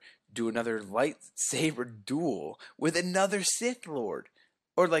Vader do another lightsaber duel with another Sith Lord,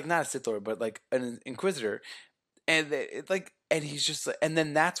 or like not a Sith Lord, but like an Inquisitor, and and he's just like, and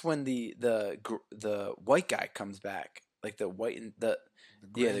then that's when the white guy comes back, like the white and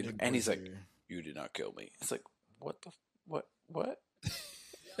and he's like, "You did not kill me." It's like, what the what?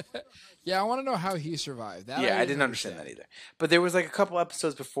 Yeah, I want to know how he survived. That I didn't understand that either. But there was like a couple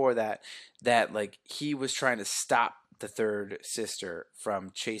episodes before that like he was trying to stop the third sister from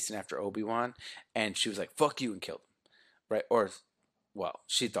chasing after Obi-Wan, and she was like, "Fuck you," and killed him. Right? Or, well,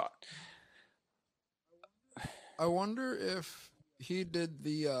 she thought. I wonder if he did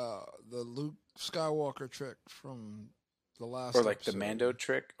the Luke Skywalker trick from the last, or like episode, the Mando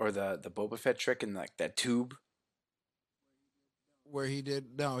trick, or the Boba Fett trick in like that tube. where he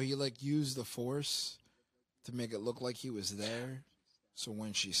like used the Force to make it look like he was there. So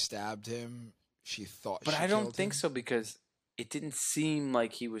when she stabbed him, she thought. But she I don't killed think him. so, because it didn't seem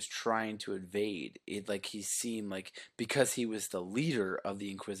like he was trying to invade. It like he seemed like because he was the leader of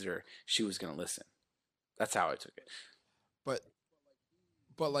the Inquisitor, she was going to listen. That's how I took it.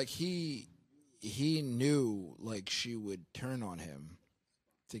 But like he knew like she would turn on him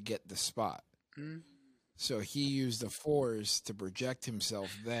to get the spot. Mm-hmm. So he used the Force to project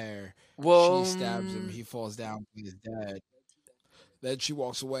himself there. Well, she stabs him. He falls down. He's dead. Then she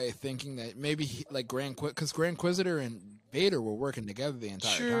walks away, thinking that maybe because Grand Inquisitor and Vader were working together the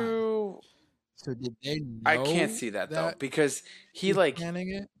entire true. time. So did they know? I can't see that though, because he like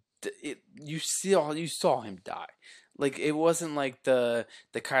planning it. You saw him die. Like, it wasn't like the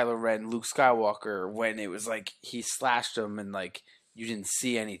Kylo Ren Luke Skywalker when it was like he slashed him and like you didn't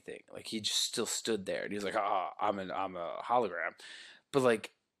see anything. Like, he just still stood there and he was like, I'm a hologram. But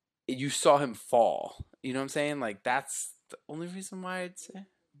like, you saw him fall. You know what I'm saying? Like, that's the only reason why I'd say.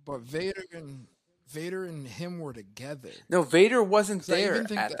 But Vader and him were together. No, Vader wasn't there at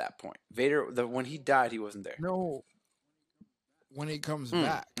that point. Vader, when he died, he wasn't there. No, when he comes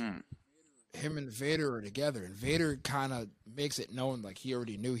back, him and Vader are together, and Vader kind of makes it known like he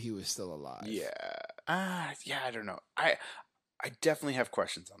already knew he was still alive. Yeah, I don't know. I definitely have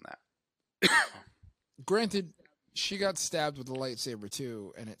questions on that. Granted, she got stabbed with a lightsaber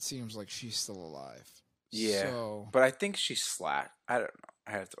too, and it seems like she's still alive. Yeah, but I think she slashed. I don't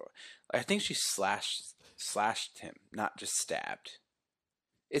know. I think she slashed him, not just stabbed.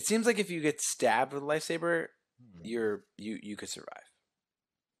 It seems like if you get stabbed with a lightsaber, you could survive.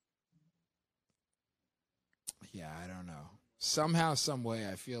 Yeah, I don't know. Somehow, some way,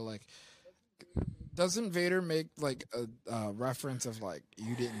 I feel like doesn't Vader make like a reference of like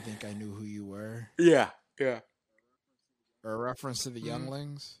you didn't think I knew who you were? Yeah. Or a reference to the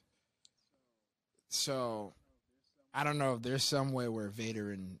younglings. So, I don't know if there's some way where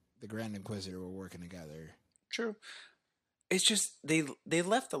Vader and the Grand Inquisitor were working together. True. It's just they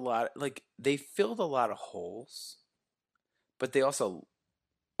left a lot, like they filled a lot of holes, but they also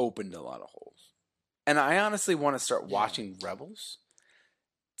opened a lot of holes. And I honestly want to start watching Rebels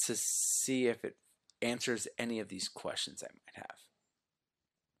to see if it answers any of these questions I might have.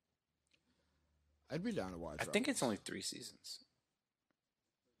 I'd be down to watch. I think it's only 3 seasons.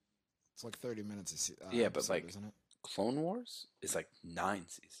 It's like 30 minutes. Yeah, but like isn't it? Clone Wars is like 9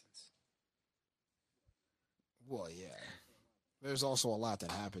 seasons. Well, yeah. There's also a lot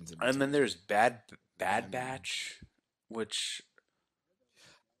that happens in And then between. there's Bad I mean, Batch, which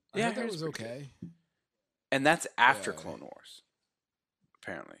I yeah, thought that here's was pretty good. okay. And that's after Yeah. Clone Wars,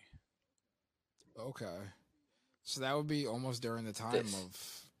 apparently. Okay. So that would be almost during the time This.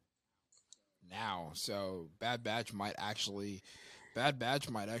 of now. So Bad Batch might actually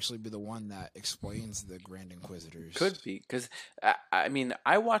be the one that explains the Grand Inquisitors. Could be, because I mean,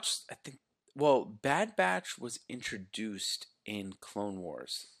 I watched. I think. Well, Bad Batch was introduced in Clone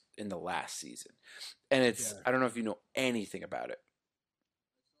Wars in the last season, and it's. Yeah. I don't know if you know anything about it.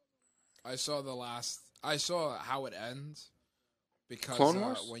 I saw how it ends because Clone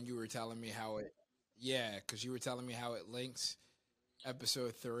Wars? when you were telling me how it, yeah, because you were telling me how it links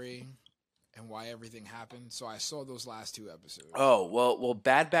episode 3 and why everything happened. So I saw those last 2 episodes. Oh well,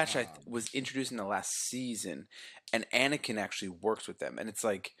 Bad Batch was introduced in the last season, and Anakin actually works with them, and it's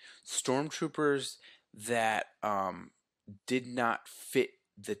like stormtroopers that did not fit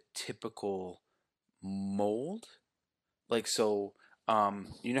the typical mold. Like so,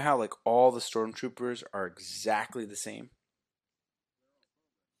 you know how like all the stormtroopers are exactly the same,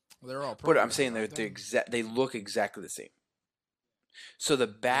 They're all. but I'm saying programmed, aren't they look exactly the same. So the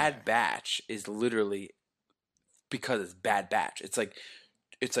Bad Batch is literally because it's Bad Batch. It's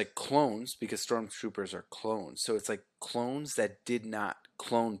like clones because stormtroopers are clones. So it's like clones that did not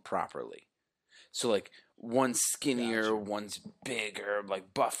clone properly. So like one's skinnier, Gotcha. one's bigger,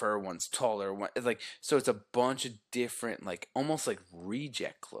 like buffer, one's taller, so it's a bunch of different like almost like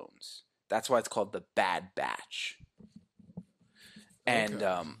reject clones. That's why it's called the Bad Batch. And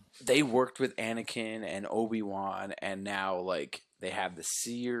Okay. they worked with Anakin and Obi-Wan, and now like they have the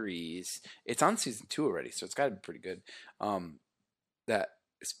series. It's on season 2 already, so it's got to be pretty good. That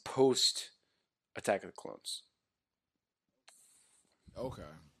is post Attack of the Clones. Okay.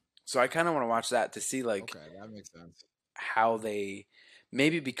 So I kind of want to watch that to see like Okay, that makes sense. how they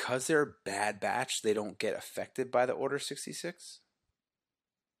maybe because they're a Bad Batch, they don't get affected by the Order 66.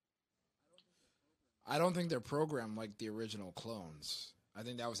 I don't think they're programmed like the original clones. I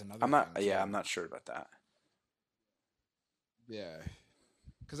think that was another. I'm not. thing, Yeah, too. I'm not sure about that. Yeah,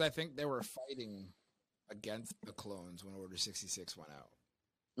 because I think they were fighting against the clones when Order 66 went out.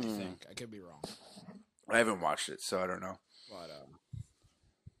 I think I could be wrong, I haven't watched it, so I don't know. but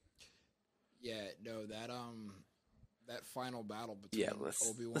yeah, no, that final battle between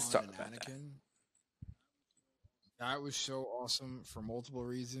Obi-Wan let's talk and about that. Anakin, that was so awesome for multiple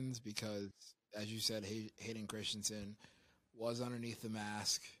reasons. Because, as you said, Hayden Christensen was underneath the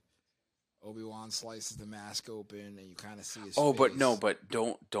mask. Obi-Wan slices the mask open, and you kind of see his face. But no, but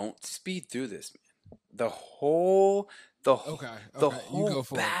don't speed through this, man. The whole whole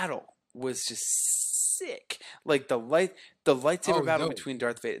battle was just sick. Like the lightsaber battle dope. between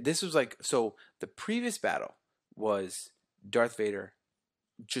Darth Vader. This was like so. The previous battle was Darth Vader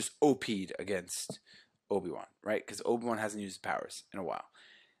just OP'd against Obi-Wan, right? Because Obi-Wan hasn't used his powers in a while.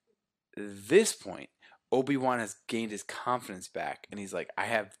 This point, Obi-Wan has gained his confidence back, and he's like, I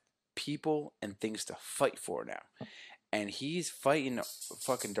have people and things to fight for now. And he's fighting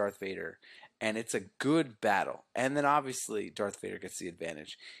fucking Darth Vader, and it's a good battle. And then obviously Darth Vader gets the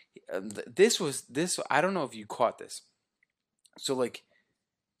advantage. This I don't know if you caught this. So like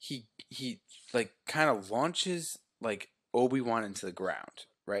he like kind of launches like Obi-Wan into the ground,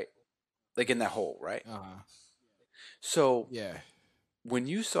 right? Like in that hole, right? So yeah. When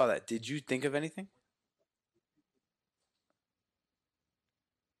you saw that, did you think of anything?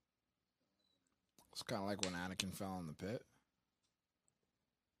 It's kind of like when Anakin fell in the pit.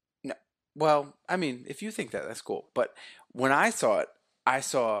 No. Well, I mean, if you think that, that's cool. But when I saw it, I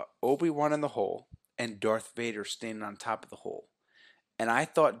saw Obi-Wan in the hole and Darth Vader standing on top of the hole. And I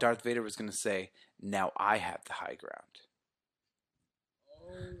thought Darth Vader was going to say, now I have the high ground.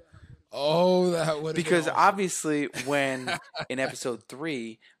 Oh, that would Because awesome. obviously when in episode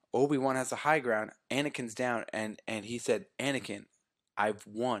 3, Obi-Wan has the high ground, Anakin's down, and he said, Anakin, I've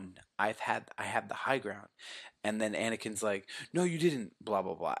won. I have the high ground. And then Anakin's like, no, you didn't, blah,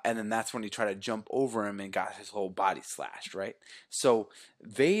 blah, blah. And then that's when he tried to jump over him and got his whole body slashed, right? So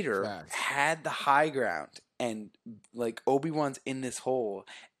Vader had the high ground, and like Obi-Wan's in this hole,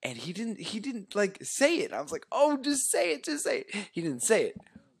 and he didn't like say it. I was like, oh, just say it. He didn't say it.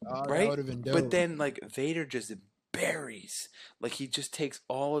 Right? That would have been dope. But then like Vader just buries, like he just takes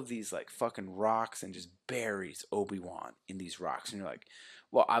all of these like fucking rocks and just buries Obi-Wan in these rocks, and you're like,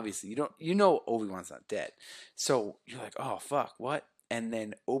 well, obviously you know Obi-Wan's not dead, so you're like, oh fuck, what? And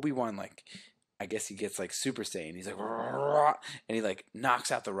then Obi-Wan, like, I guess he gets like Super Saiyan, he's like, and he like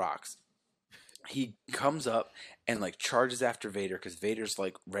knocks out the rocks. He comes up and like charges after Vader because Vader's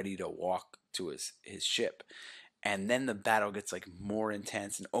like ready to walk to his ship. And then the battle gets like more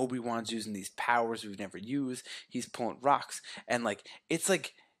intense, and Obi-Wan's using these powers we've never used. He's pulling rocks, and like it's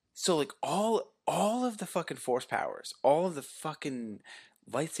like so like all of the fucking force powers, all of the fucking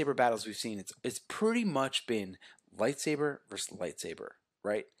lightsaber battles we've seen, it's pretty much been lightsaber versus lightsaber,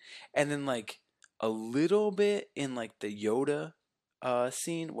 right? And then like a little bit in like the Yoda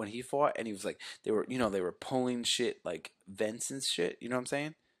scene when he fought, and he was like they were pulling shit like vents and shit, you know what I'm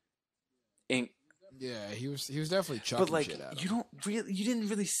saying? And Yeah, he was definitely but chucking like shit at him. you didn't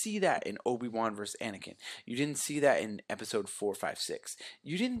really see that in Obi-Wan versus Anakin. You didn't see that in episode 4, 5, 6.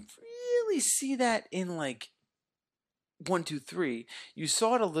 You didn't really see that in like 1, 2, 3. You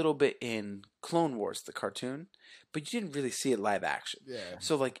saw it a little bit in Clone Wars, the cartoon, but you didn't really see it live action. Yeah.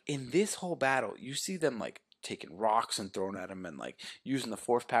 So like in this whole battle, you see them like taking rocks and throwing at him and like using the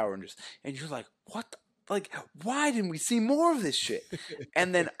force power and you're like, what the, like, why didn't we see more of this shit?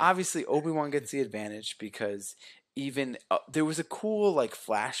 And then obviously Obi-Wan gets the advantage because even there was a cool like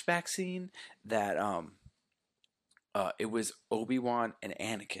flashback scene that it was Obi-Wan and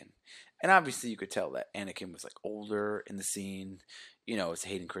Anakin. And obviously you could tell that Anakin was like older in the scene. You know, it's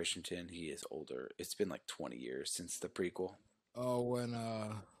Hayden Christensen. He is older. It's been like 20 years since the prequel. Oh, when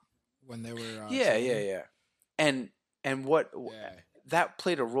they were Yeah, training? yeah, yeah. And what Yeah. that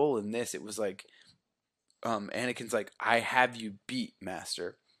played a role in this. It was like Anakin's like, I have you beat,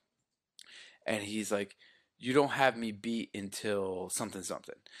 Master. And he's like, you don't have me beat until something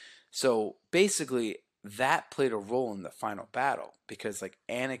something. So basically, that played a role in the final battle because like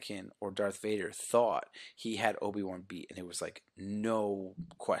Anakin or Darth Vader thought he had Obi-Wan beat, and it was like no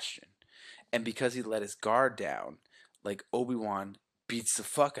question. And because he let his guard down, like Obi-Wan beats the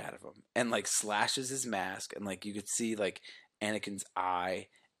fuck out of him and like slashes his mask, and like you could see like Anakin's eye,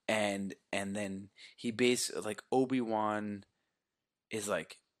 and then he basically like Obi-Wan is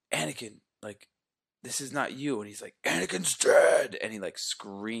like, Anakin, like, this is not you. And he's like, Anakin's dead. And he like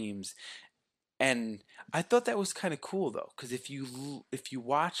screams. And I thought that was kind of cool though, because if you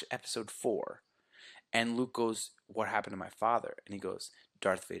watch episode 4, and Luke goes, what happened to my father? And he goes,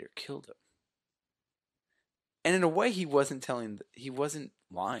 Darth Vader killed him. And in a way, he wasn't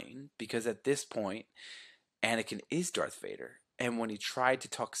lying, because at this point, Anakin is Darth Vader. And when he tried to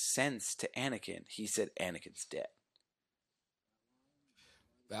talk sense to Anakin, he said Anakin's dead.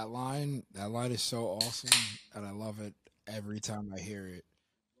 That line is so awesome, and I love it every time I hear it.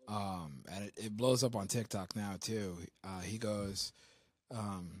 And it blows up on TikTok now too. He goes,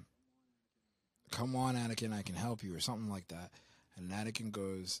 "Come on, Anakin, I can help you," or something like that. And Anakin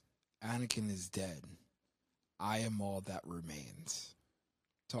goes, "Anakin is dead. I am all that remains."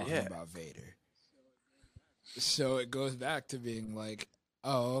 Talking Yeah. about Vader. So it goes back to being like,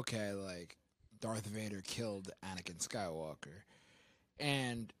 oh, okay, like Darth Vader killed Anakin Skywalker.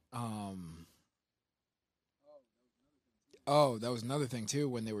 And oh, that was another thing too.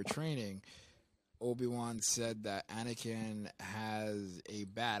 When they were training, Obi-Wan said that Anakin has a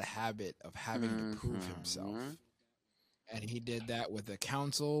bad habit of having to prove himself. And he did that with the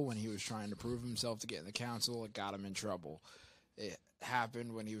council. When he was trying to prove himself to get in the council, it got him in trouble. It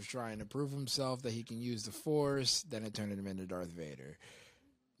happened when he was trying to prove himself that he can use the Force, then it turned him into Darth Vader.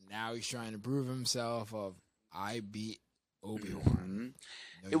 Now he's trying to prove himself of, I beat Obi-Wan.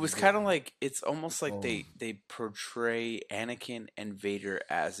 No, It was you kind of didn't. like, it's almost like Boom. they portray Anakin and Vader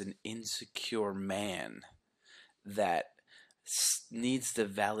as an insecure man that needs the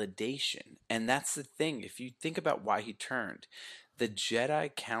validation. And that's the thing. If you think about why he turned, the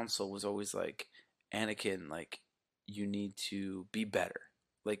Jedi Council was always like, Anakin, like, you need to be better.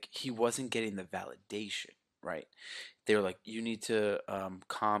 Like, he wasn't getting the validation, right? They were like, you need to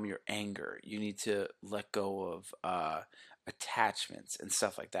calm your anger. You need to let go of attachments and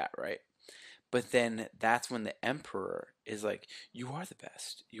stuff like that, right? But then that's when the Emperor is like, you are the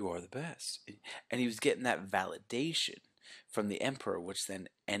best. You are the best. And he was getting that validation from the Emperor, which then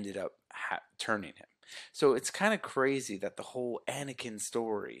ended up turning him. So it's kind of crazy that the whole Anakin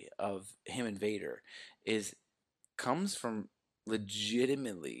story of him and Vader comes from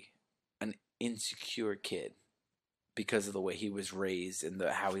legitimately an insecure kid because of the way he was raised and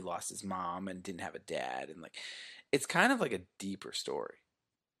how he lost his mom and didn't have a dad, and like it's kind of like a deeper story.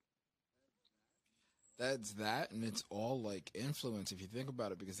 That's that, and it's all like influence if you think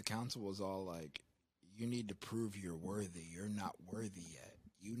about it, because the council was all like, you need to prove you're worthy. You're not worthy yet.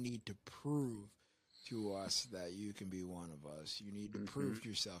 You need to prove to us that you can be one of us. You need to prove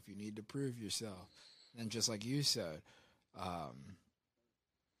yourself. You need to prove yourself. And just like you said,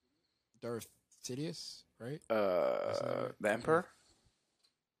 Darth Sidious, right? The Emperor?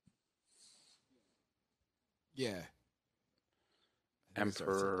 Yeah.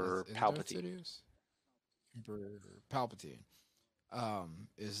 Emperor Is it Darth Palpatine. Sidious? Emperor Palpatine,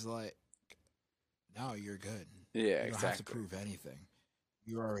 is like, no, you're good. Yeah, You don't have to exactly. prove anything.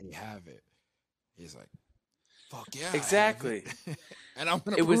 You already have it. He's like, fuck yeah, I have Exactly. it. And I'm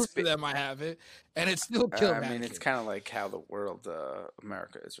going It to was. prove to them I have it. And it still killed I mean, it's Anakin. kind of like how the world,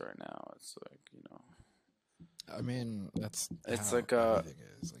 America is right now. It's like, I mean, that's it's how like everything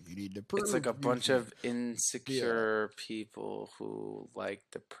is. Like, you need to prove it's like a you bunch can. of insecure people who like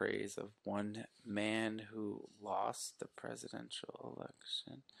the praise of one man who lost the presidential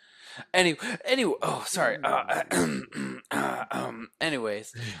election. Anyway. Oh, sorry.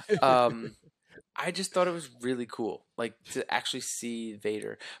 Anyways, um, I just thought it was really cool, like to actually see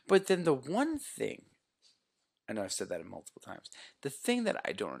Vader. But then the one thing, I know I've said that multiple times. The thing that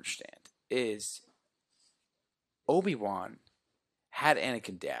I don't understand is Obi-Wan had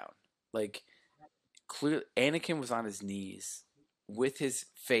Anakin down. Like, clearly, Anakin was on his knees with his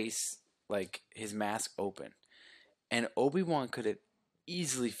face, like his mask open, and Obi-Wan could have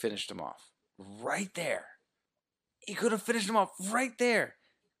easily finished him off right there. He could have finished him off right there,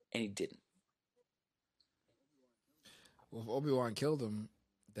 and he didn't. Well, if Obi-Wan killed him,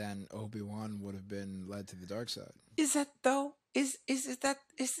 then Obi-Wan would have been led to the dark side. Is that though? Is that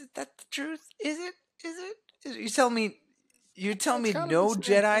the truth? Is it? Is it? You tell me. You tell It's me kind of the no same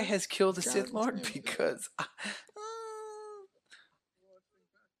Jedi thing. has killed a It's kind Sith of the Lord same thing. because.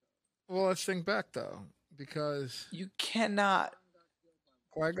 Well, let's think back, though. Because You cannot.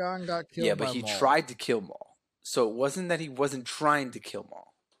 Qui-Gon got killed Yeah, but by he Maul. tried to kill Maul. So it wasn't that he wasn't trying to kill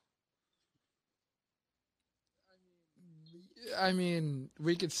Maul. I mean,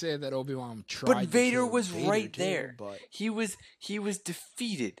 we could say that Obi-Wan tried But to Vader kill was Vader right too, there. But He was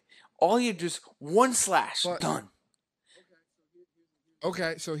defeated. All he had just one slash, But- done.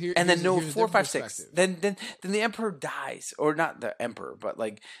 okay, so here And then here's- no here's a 4, different 5, 6. perspective. Then the Emperor dies, or not the Emperor, but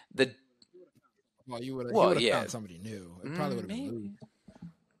like the. Well, you would have Well, yeah. found somebody new. It probably would have been Maybe.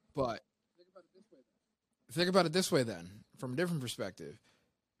 Luke. But think about it this way, then, from a different perspective.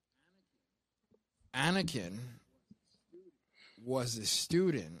 Anakin was a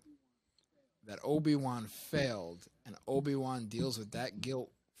student that Obi-Wan failed, and Obi-Wan deals with that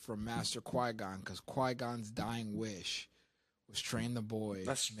guilt from Master Qui-Gon because Qui-Gon's dying wish was train the boy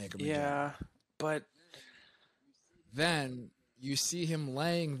to make him a Jedi. But Then you see him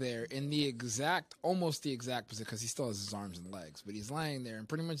laying there in almost the exact position, because he still has his arms and legs, but he's laying there in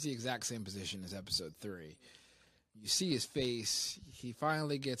pretty much the exact same position as Episode 3. You see his face. He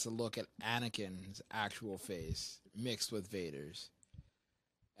finally gets a look at Anakin's actual face mixed with Vader's.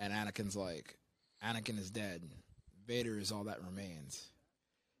 And Anakin's like, Anakin is dead. Vader is all that remains.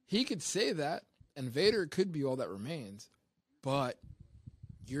 He could say that, and Vader could be all that remains, but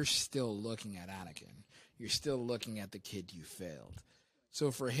you're still looking at Anakin. You're still looking at the kid you failed.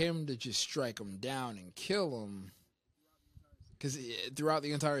 So for him to just strike him down and kill him, because throughout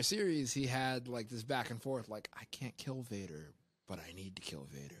the entire series, he had like this back and forth, like, I can't kill Vader, but I need to kill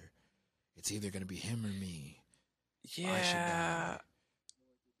Vader. It's either going to be him or me. I should yeah, die.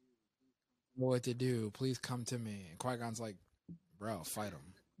 What to do? Please come to me. And Qui-Gon's like, bro, fight him.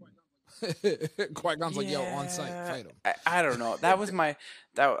 Qui-Gon's like, yo, on site, fight him. I don't know. That was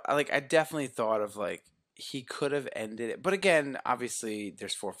I definitely thought of like he could have ended it, but again, obviously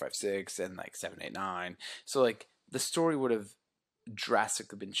there's 4, 5, 6, and like 7, 8, 9. So like the story would have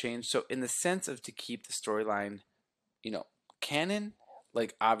drastically been changed. So in the sense of to keep the storyline, canon,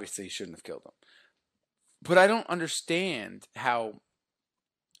 like obviously he shouldn't have killed him. But I don't understand how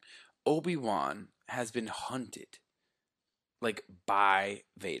Obi-Wan has been hunted like by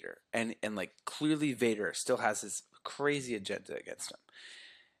Vader, and like clearly Vader still has his crazy agenda against him,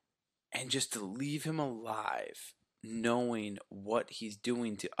 and just to leave him alive knowing what he's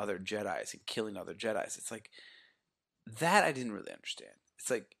doing to other Jedis and killing other Jedis, it's like that I didn't really understand. It's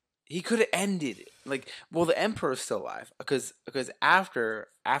like he could have ended it. Like, well, the Emperor's still alive because after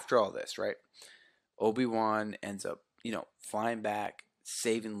all this, right? Obi-Wan ends up, flying back,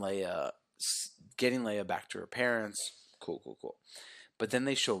 saving Leia, getting Leia back to her parents. Cool. But then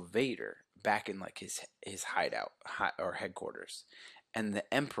they show Vader back in like his hideout or headquarters, and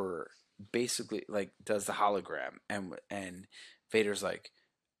the Emperor basically like does the hologram, and Vader's like,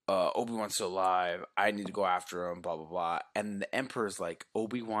 Obi-Wan's still alive. I need to go after him. Blah blah blah. And the Emperor's like,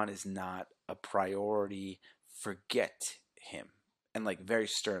 Obi-Wan is not a priority. Forget him. And like very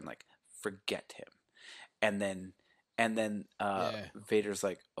stern, like forget him. And then Vader's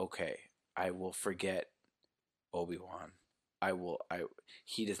like, okay, I will forget Obi-Wan.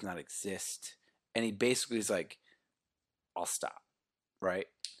 He does not exist. And he basically is like, I'll stop. Right?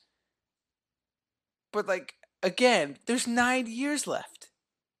 But like, again, there's 9 years left.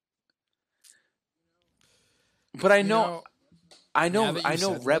 But I You know, know, I now know, that I you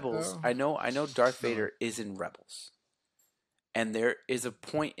know said that, Rebels. though. I know Darth Go ahead. Vader is in Rebels, and there is a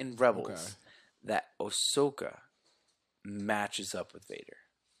point in Okay. Rebels that Ahsoka matches up with Vader.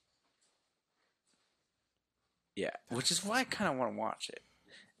 Yeah, which is why I Fascinating. kind of want to watch it.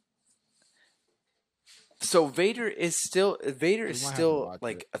 So Vader We is might have to still watch it.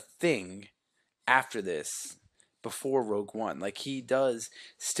 like a thing after this, before Rogue One. Like he does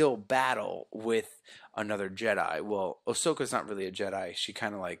still battle with another Jedi. Well, Ahsoka's not really a Jedi. She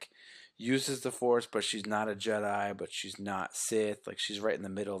kind of like uses the Force, but she's not a Jedi, but she's not Sith. Like she's right in the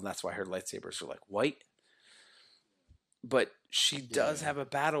middle, and that's why her lightsabers are like white. But she does Yeah. have a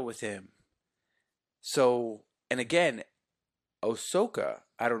battle with him. So, and again, Ahsoka,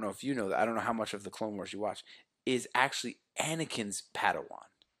 I don't know if you know that, I don't know how much of the Clone Wars you watch, is actually Anakin's Padawan.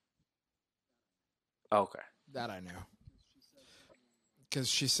 Okay. That I know. Because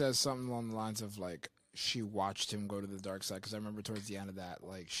she says something along the lines of like she watched him go to the dark side. Because I remember towards the end of that,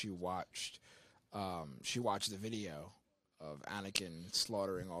 like she watched the video of Anakin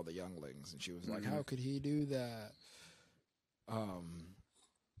slaughtering all the younglings, and she was like, Mm-hmm. "How could he do that?" Um,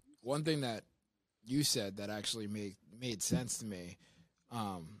 One thing that you said that actually made sense to me.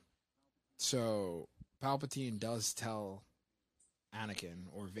 Um, so Palpatine does tell Anakin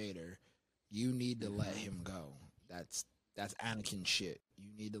or Vader, "You need to let him go. That's Anakin shit. You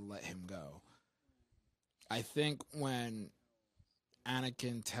need to let him go." I think when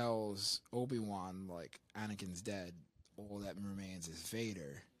Anakin tells Obi-Wan like Anakin's dead, all that remains is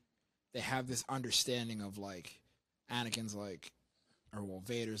Vader, they have this understanding of like Anakin's like, or well,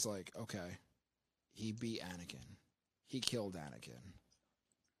 Vader's like, okay, he beat Anakin, he killed Anakin.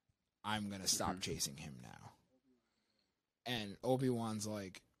 I'm gonna stop Mm-hmm. chasing him now. And Obi-Wan's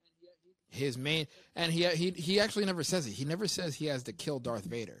like his main, and he actually never says it. He never says he has to kill Darth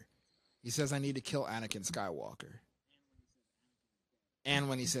Vader. He says I need to kill Anakin Skywalker. And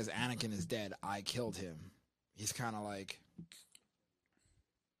when he says Anakin is dead, I killed him. He's kind of like,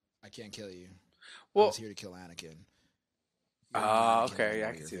 I can't kill you. I was Well, here to kill Anakin. You're not Anakin okay, yeah, I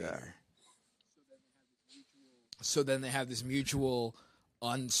anymore. can You're see that. Vader. So then they have this mutual,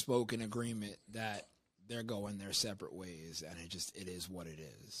 unspoken agreement that they're going their separate ways, and it is what it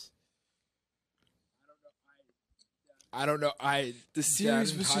is. I don't know. The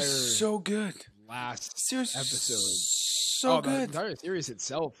series was just so good. Last The series was episode. so The good. entire series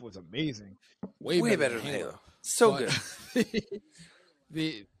itself was amazing. Way, Way better better than than Halo. Halo. So But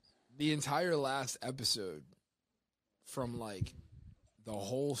good. the entire last episode, from like the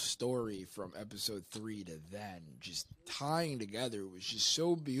whole story from episode 3 to then, just tying together, was just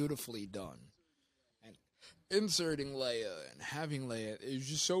so beautifully done. And inserting Leia and having Leia, it was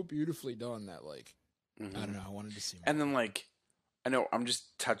just so beautifully done that like I don't know, I wanted to see more. And then like, I know I'm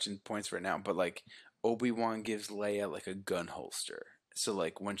just touching points right now, but like Obi-Wan gives Leia like a gun holster. So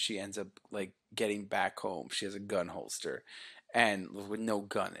like when she ends up like getting back home, she has a gun holster and with no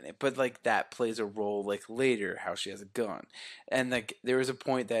gun in it. But like that plays a role like later how she has a gun. And like there was a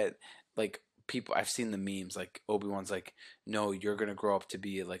point that like people, I've seen the memes, like Obi-Wan's like, "No, you're going to grow up to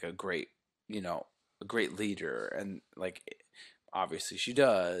be like a great, you know, a great leader." And like obviously she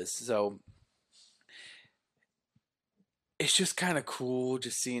does. So it's just kind of cool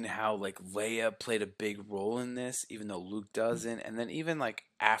just seeing how like Leia played a big role in this, even though Luke doesn't. And then even like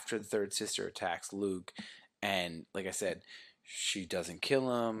after the third sister attacks Luke, and like I said, she doesn't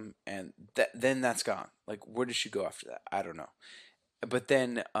kill him, and then that's gone. Like where does she go after that? I don't know. But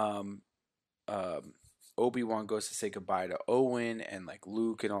then um, Obi-Wan goes to say goodbye to Owen and like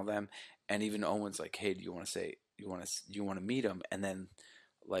Luke and all them, and even Owen's like, "Hey, do you want to say you want to meet him?" And then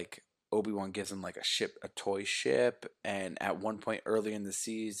like Obi-Wan gives him like a toy ship, and at one point early in the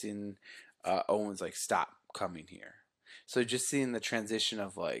season, Owen's like, "Stop coming here." So just seeing the transition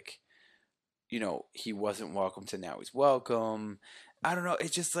of like, you know, he wasn't welcome to now he's welcome. I don't know.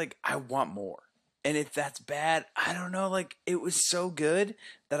 It's just like I want more. And if that's bad, I don't know. Like it was so good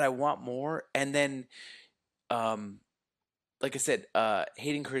that I want more. And then, um, like I said,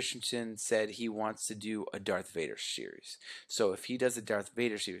 Hayden Christensen said he wants to do a Darth Vader series. So if he does a Darth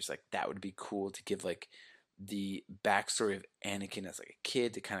Vader series, like that would be cool to give like the backstory of Anakin as like a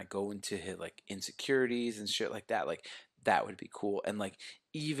kid to kind of go into his like insecurities and shit like that. Like that would be cool. And like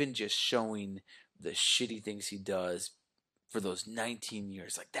even just showing the shitty things he does for those 19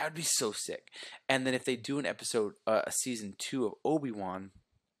 years, like that would be so sick. And then if they do an episode, a season 2 of Obi-Wan,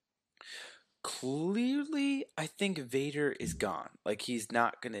 clearly I think Vader is gone. Like he's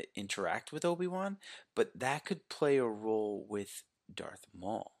not going to interact with Obi-Wan, but that could play a role with Darth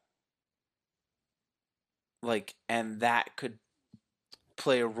Maul. Like, and that could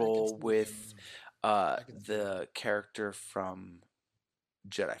play a I could role see with I can see the character from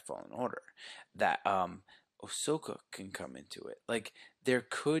Jedi Fallen Order, that Ahsoka can come into it. Like there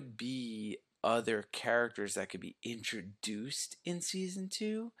could be other characters that could be introduced in season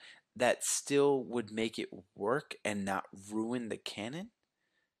 2 that still would make it work and not ruin the canon,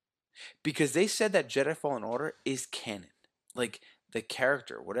 because they said that Jedi Fallen Order is canon. Like the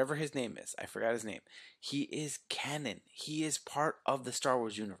character, whatever his name is, I forgot his name. He is canon. He is part of the Star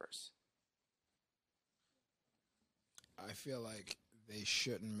Wars universe. I feel like they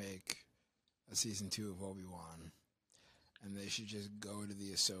shouldn't make a season 2 of Obi-Wan, and they should just go to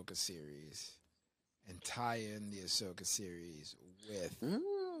the Ahsoka series and tie in the Ahsoka series with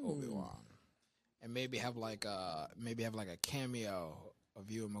Obi-Wan, and maybe have like a cameo of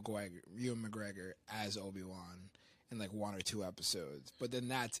Ewan McGregor as Obi-Wan in like 1 or 2 episodes. But then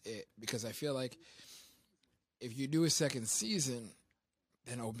that's it, because I feel like if you do a second season,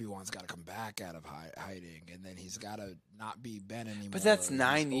 then Obi-Wan's got to come back out of hiding, and then he's got to not be Ben anymore. But that's He's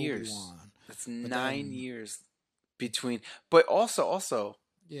 9 years. Obi-Wan. That's But 9 then- years between. But also,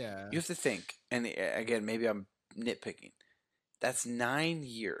 Yeah. you have to think, and again, maybe I'm nitpicking. That's 9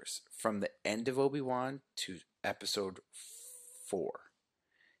 years from the end of Obi-Wan to episode 4.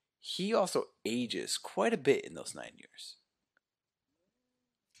 He also ages quite a bit in those 9 years.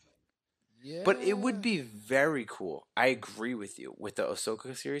 Yeah. But it would be very cool. I agree with you with the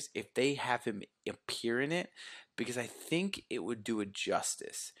Ahsoka series if they have him appear in it, because I think it would do a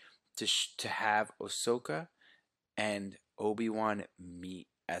justice to have Ahsoka and Obi-Wan meet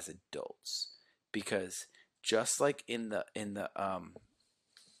as adults, because just like in the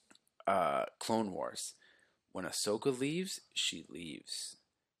Clone Wars, when Ahsoka leaves, she leaves.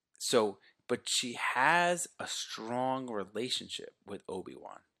 So, but she has a strong relationship with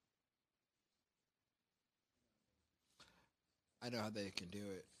Obi-Wan. I know how they can do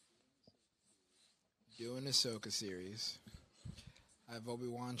it. Do an Ahsoka series. Have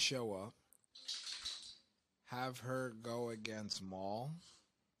Obi-Wan show up. Have her go against Maul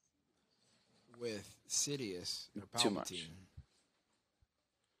with Sidious or Palpatine Too much.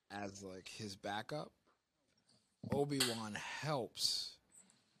 as like his backup. Obi-Wan helps.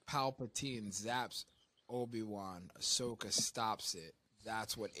 Palpatine zaps Obi-Wan. Ahsoka stops it.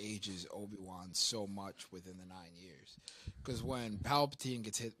 That's what ages Obi-Wan so much within the 9 years. Because when Palpatine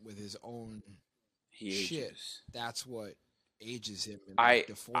gets hit with his own He shit, ages. that's what ages him and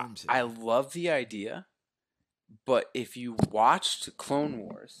deforms him. I love the idea, but if you watched Clone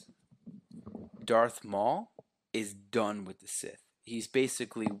Wars, Darth Maul is done with the Sith. He is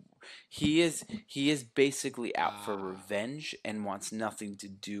basically out for revenge and wants nothing to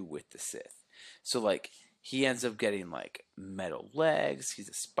do with the Sith. So like he ends up getting like metal legs. He's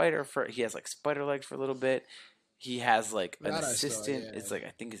a spider he has like spider legs for a little bit. He has like an That I saw, assistant. yeah. It's like I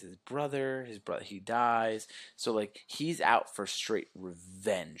think it's his brother. His brother, he dies. So like he's out for straight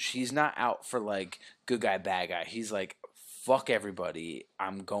revenge. He's not out for like good guy bad guy. He's like fuck everybody.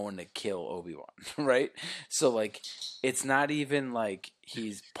 I'm going to kill Obi-Wan, right? So like it's not even like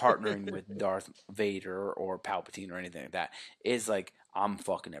he's partnering with Darth Vader or Palpatine or anything like that. It's like I'm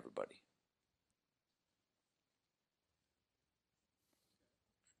fucking everybody.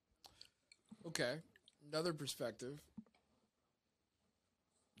 Okay. Another perspective.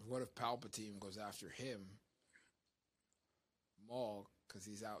 What if Palpatine goes after him, Maul, because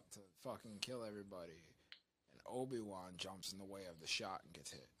he's out to fucking kill everybody, and Obi-Wan jumps in the way of the shot and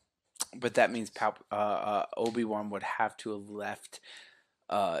gets hit? But that means Obi-Wan would have to have left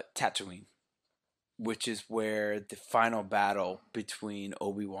Tatooine, which is where the final battle between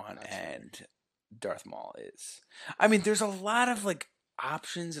Obi-Wan and Darth Maul is. I mean, there's a lot of like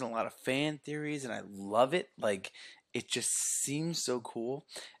options and a lot of fan theories, and I love it. Like, it just seems so cool,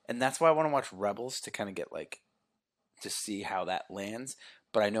 and that's why I want to watch Rebels to kind of get like to see how that lands.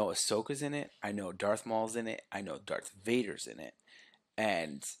 But I know Ahsoka's in it. I know Darth Maul's in it. I know Darth Vader's in it,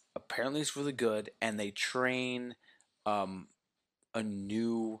 and apparently it's really good. And they train a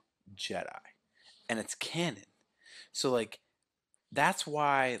new Jedi, and it's canon. So like that's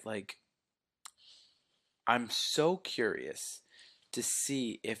why like I'm so curious to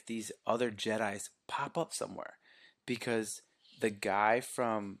see if these other Jedis pop up somewhere, because the guy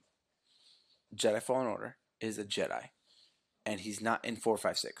from Jedi Fallen Order is a Jedi, and he's not in 4,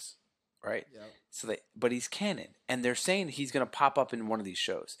 5, 6, right? Yep. But he's canon, and they're saying he's gonna pop up in one of these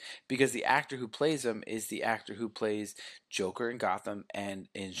shows because the actor who plays him is the actor who plays Joker in Gotham and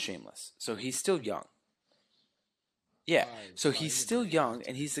in Shameless, so he's still young. Yeah, so he's still young,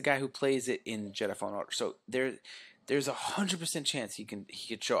 and he's the guy who plays it in Jedi Fallen Order. So there's 100% chance he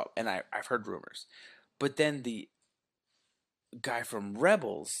could show up, and I've heard rumors. But then the guy from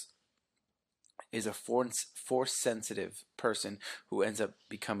Rebels is a force sensitive person who ends up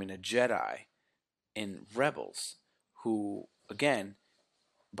becoming a Jedi in Rebels, who again,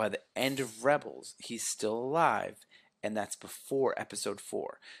 by the end of Rebels, he's still alive, and that's before Episode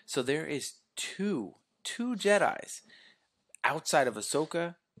 4. So there is two Jedis outside of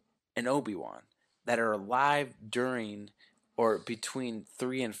Ahsoka and Obi-Wan that are alive during or between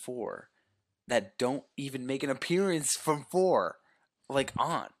 3 and 4 that don't even make an appearance from 4 like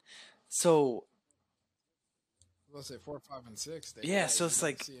on. So Let's say 4, 5, and 6. yeah, so it's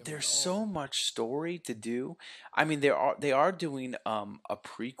like there's so much story to do. I mean, they are doing a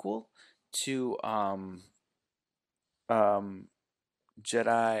prequel to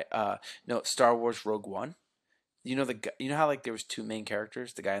Jedi no, Star Wars Rogue One. You know how like there was two main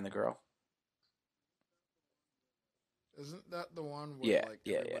characters, the guy and the girl? Isn't that the one where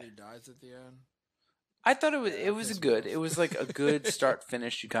everybody dies at the end? I thought it was like a good start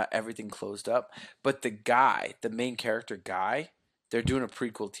finish. You got everything closed up, but the main character guy, they're doing a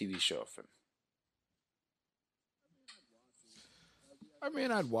prequel TV show of him. I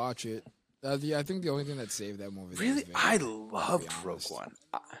mean, I'd watch it. I think the only thing that saved that movie. Really, I loved Rogue One.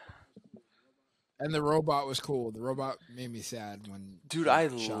 And the robot was cool. The robot made me sad when. Dude, I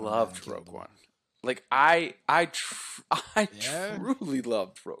loved Rogue One. Like I truly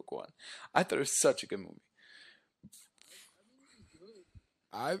loved Rogue One. I thought it was such a good movie.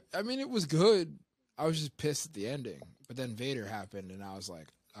 I mean, it was good. I was just pissed at the ending, but then Vader happened, and I was like,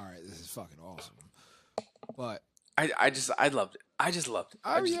 "All right, this is fucking awesome." But I loved it. I just loved it.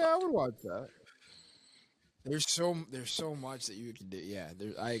 I would watch that. There's so much that you can do. Yeah,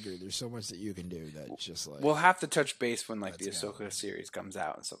 I agree. There's so much that you can do that's just like. We'll have to touch base when like the Ahsoka series comes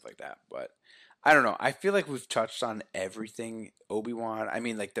out and stuff like that, but. I don't know. I feel like we've touched on everything Obi-Wan. I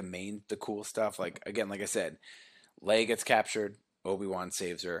mean, like the cool stuff. Like again, like I said, Leia gets captured. Obi-Wan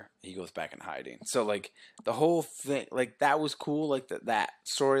saves her. He goes back in hiding. So like the whole thing, like that was cool. Like that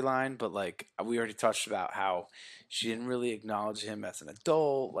storyline. But like we already touched about how she didn't really acknowledge him as an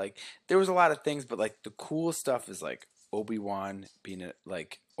adult. Like there was a lot of things, but like the cool stuff is like Obi-Wan being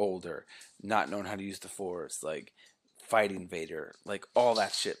like older, not knowing how to use the Force, like fighting Vader, like all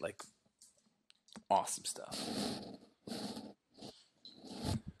that shit, like. Awesome stuff.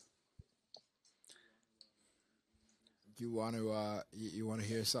 You want to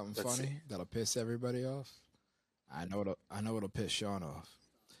hear something Let's funny see. that'll piss everybody off? I know it'll piss Sean off.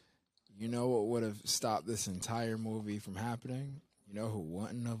 You know what would have stopped this entire movie from happening? You know who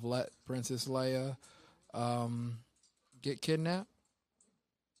wouldn't have let Princess Leia get kidnapped?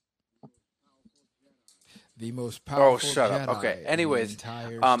 The most powerful shut Jedi up. Okay. Anyways,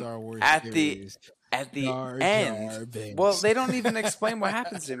 entire Star Wars at series, the Jar Jar end, Binks. well, they don't even explain what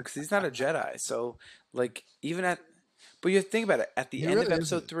happens to him because he's not a Jedi. So, like, but you have to think about it. At the end of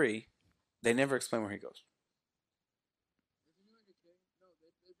Episode 3, they never explain where he goes.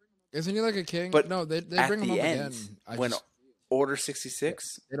 Isn't he like a king? But no, they at bring him the up end, again. when Order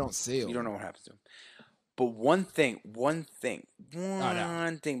 66, they don't see him. you don't know what happens to him. But one thing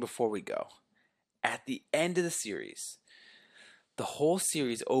before we go. At the end of the series, the whole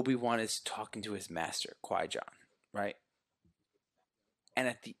series, Obi-Wan is talking to his master, Qui-Gon, right? And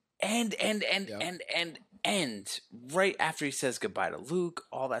at the end, right after he says goodbye to Luke,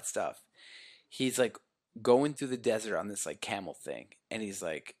 all that stuff, he's like going through the desert on this like camel thing, and he's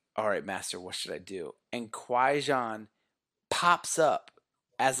like, "All right, master, what should I do?" And Qui-Gon pops up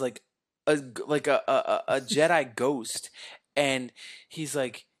as like a Jedi ghost, and he's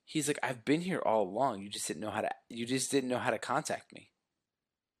like, I've been here all along. You just didn't know how to contact me.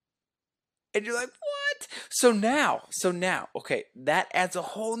 And you're like, what? So now, okay, that adds a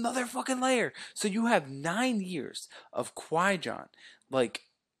whole nother fucking layer. So you have 9 years of Qui-Gon, like,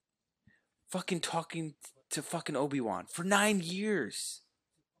 fucking talking to fucking Obi-Wan for 9 years.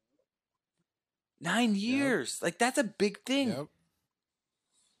 9 years. Yep. Like, that's a big thing. Yep.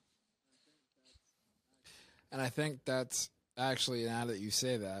 And I think that's... Actually, now that you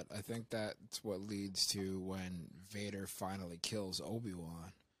say that, I think that's what leads to when Vader finally kills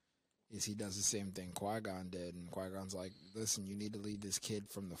Obi-Wan. Is he does the same thing Qui-Gon did, and Qui-Gon's like, "Listen, you need to lead this kid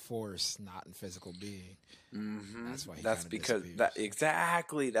from the Force, not in physical being." Mm-hmm. That's why.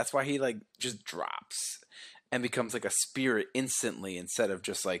 That's why he like just drops and becomes like a spirit instantly instead of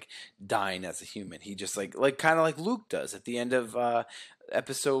just like dying as a human. He just like kind of like Luke does at the end of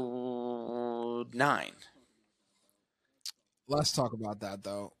Episode 9. Let's talk about that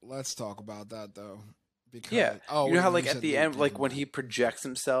though. Because, you know how like at the end, like when he projects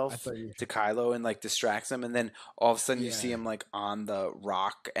himself to Kylo and like distracts him, and then all of a sudden you see him like on the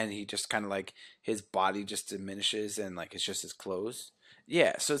rock, and he just kind of like his body just diminishes, and like it's just his clothes.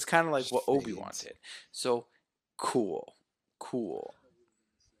 Yeah, so it's kind of like Just what Obi-Wan fades. did. So cool.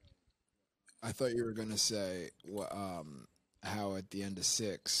 I thought you were gonna say how at the end of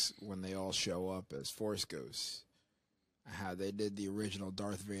 6, when they all show up as Force Ghosts, how they did the original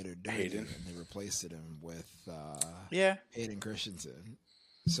Darth Vader dirty Hayden. and they replaced him with Yeah. Hayden Christensen.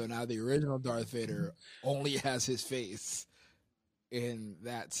 So now the original Darth Vader only has his face in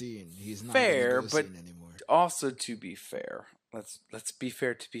that scene. He's not Fair, in the but scene anymore. Also, to be fair, let's be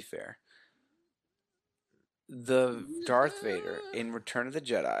fair to be fair. The Darth Vader in Return of the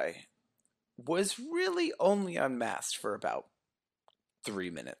Jedi was really only unmasked for about 3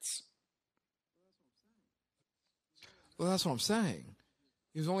 minutes. Well, that's what I'm saying.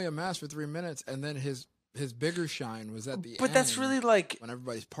 He was only unmasked for 3 minutes, and then his bigger shine was at the end. But that's really like when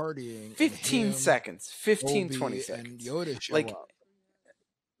everybody's partying. 15 and him, seconds, 15, Obi, 20 and seconds. Yoda show Like, up.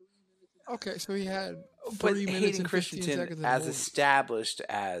 Okay, so he had 3 but minutes Hayden and 15 Christensen seconds in the as movie. established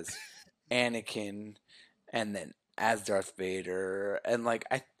as Anakin, and then as Darth Vader, and like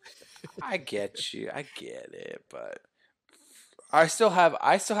I get you, I get it, but I still have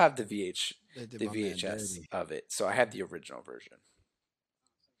the They did the my man VHS dirty. of it, so I have the original version.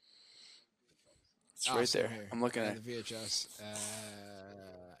 It's right Same there. here. I'm looking Yeah, at. the VHS.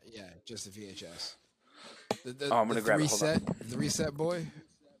 Yeah, just the VHS. Oh, I'm gonna grab it. Hold on. The reset boy.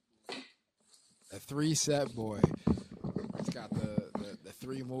 The 3-set boy. It's got the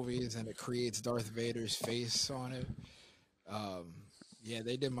 3 movies, and it creates Darth Vader's face on it. Yeah,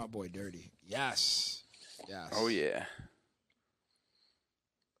 they did my boy dirty. Yes. Oh yeah.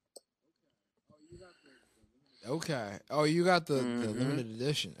 Okay. Oh, you got the Mhm. limited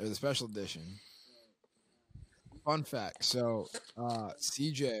edition or the special edition. Fun fact. So,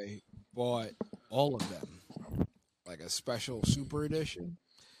 CJ bought all of them, like a special super edition.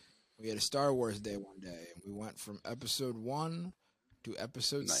 We had a Star Wars day one day, and we went from episode 1 to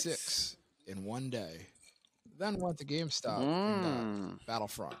episode Nice. 6 in one day. Then went to GameStop and got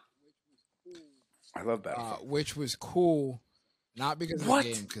Battlefront, I love Battlefront. which was cool. Not because of What?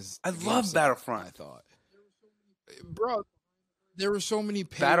 the game, because I love Battlefront. I thought, bro, there were so many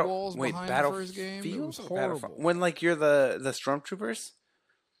paywalls behind the first game. It was horrible. When like you're the stormtroopers.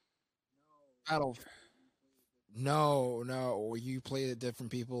 No, where you play the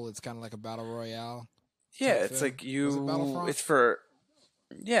different people. It's kind of like a battle royale. Yeah, type it's thing. like Was it you. Battlefront? It's for.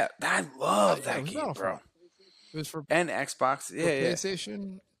 Yeah, I love Yeah, it that was game, bro. Battlefront. It was for And Xbox, yeah.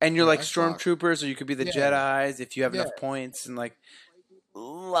 PlayStation. And you're Yeah, like Xbox. stormtroopers, or you could be the Yeah. Jedi's if you have enough Yeah. points, and like,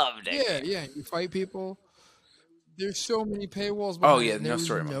 loved it. Yeah. You fight people. There's so many paywalls. Oh, Behind yeah, it, and there no was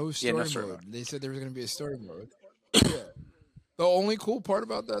story mode. No Yeah, no story mode. They said there was going to be a story mode. Yeah. The only cool part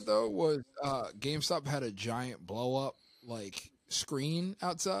about that though was GameStop had a giant blow up like screen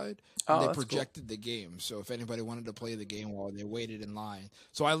outside. Oh, And they that's cool. projected the game, so if anybody wanted to play the game while they waited in line,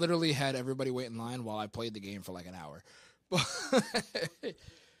 so I literally had everybody wait in line while I played the game for like an hour. But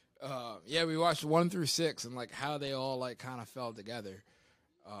yeah, we watched 1 through 6 and like how they all like kind of fell together.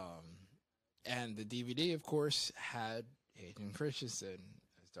 And the DVD, of course, had Hayden Christensen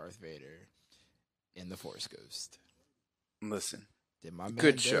as Darth Vader in The Force Ghost. Listen, Did my man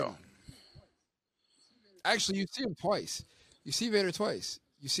good dirty. show. Actually, you see him twice. You see Vader twice.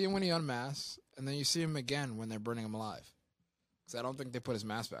 You see him when he unmasks, and then you see him again when they're burning him alive. Because I don't think they put his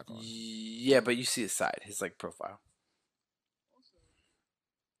mask back on. Yeah, but you see his side, his like profile.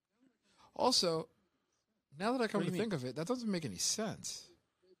 Also, now that I come What do to you think of it, that doesn't make any sense.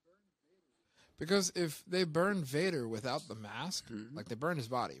 Because if they burn Vader without the mask, Mhm. like they burn his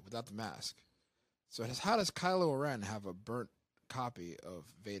body without the mask, so how does Kylo Ren have a burnt copy of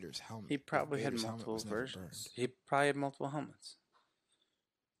Vader's helmet? He if probably had Vader's helmet multiple was never versions. burned? He probably had multiple helmets.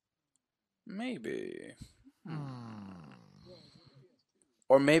 Maybe.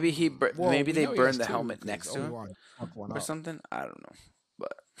 Or maybe Well, maybe we they know he burned has the two, helmet 'cause next to him Obi-Wan fucked one or up. something. I don't know,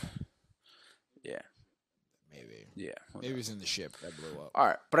 but yeah, Maybe. yeah. Maybe it was in the ship that blew up. All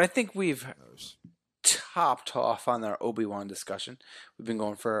right, but I think we've Who knows? topped off on our Obi-Wan discussion. We've been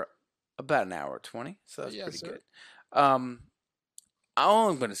going for about an hour 20, so that's Yes, pretty sir. good. All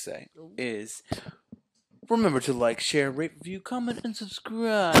I'm going to say is remember to like, share, rate, review, comment, and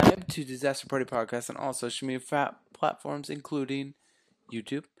subscribe to Disaster Party Podcast on all social media platforms, including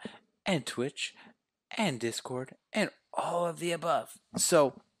YouTube and Twitch and Discord and all of the above.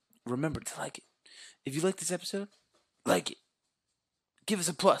 So remember to like it. If you like this episode, like it. Give us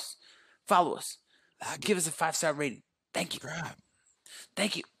a plus. Follow us. Give us a 5-star rating. Thank you. Subscribe.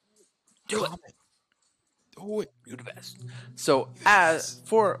 Thank you. Do it. Comment. Do it. You're the best. So, as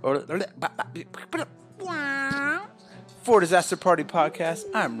for Disaster Party Podcast,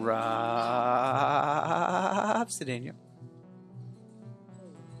 I'm Rob Sedano.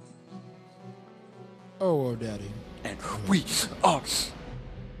 Oh, Daddy. And we are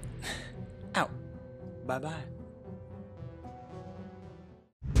out. Bye bye.